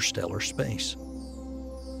about interstellar space.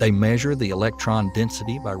 They measure the electron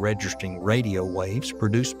density by registering radio waves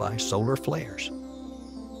produced by solar flares.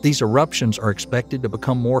 These eruptions are expected to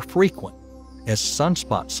become more frequent as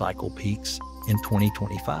sunspot cycle peaks in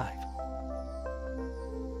 2025.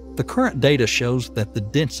 The current data shows that the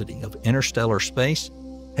density of interstellar space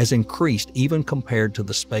has increased even compared to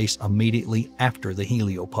the space immediately after the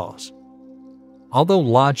heliopause, although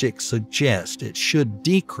logic suggests it should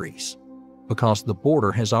decrease because the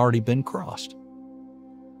border has already been crossed.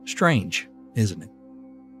 Strange, isn't it?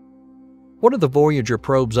 What are the Voyager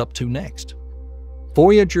probes up to next?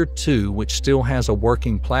 Voyager 2, which still has a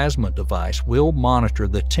working plasma device, will monitor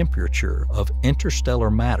the temperature of interstellar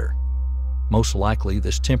matter. Most likely,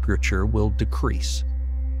 this temperature will decrease.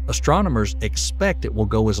 Astronomers expect it will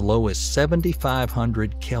go as low as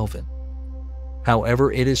 7,500 Kelvin.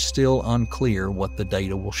 However, it is still unclear what the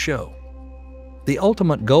data will show. The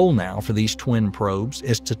ultimate goal now for these twin probes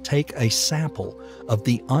is to take a sample of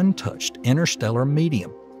the untouched interstellar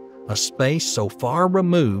medium, a space so far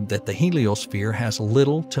removed that the heliosphere has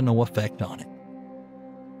little to no effect on it.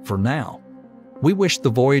 For now, we wish the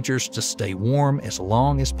Voyagers to stay warm as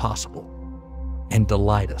long as possible and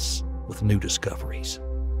delight us with new discoveries.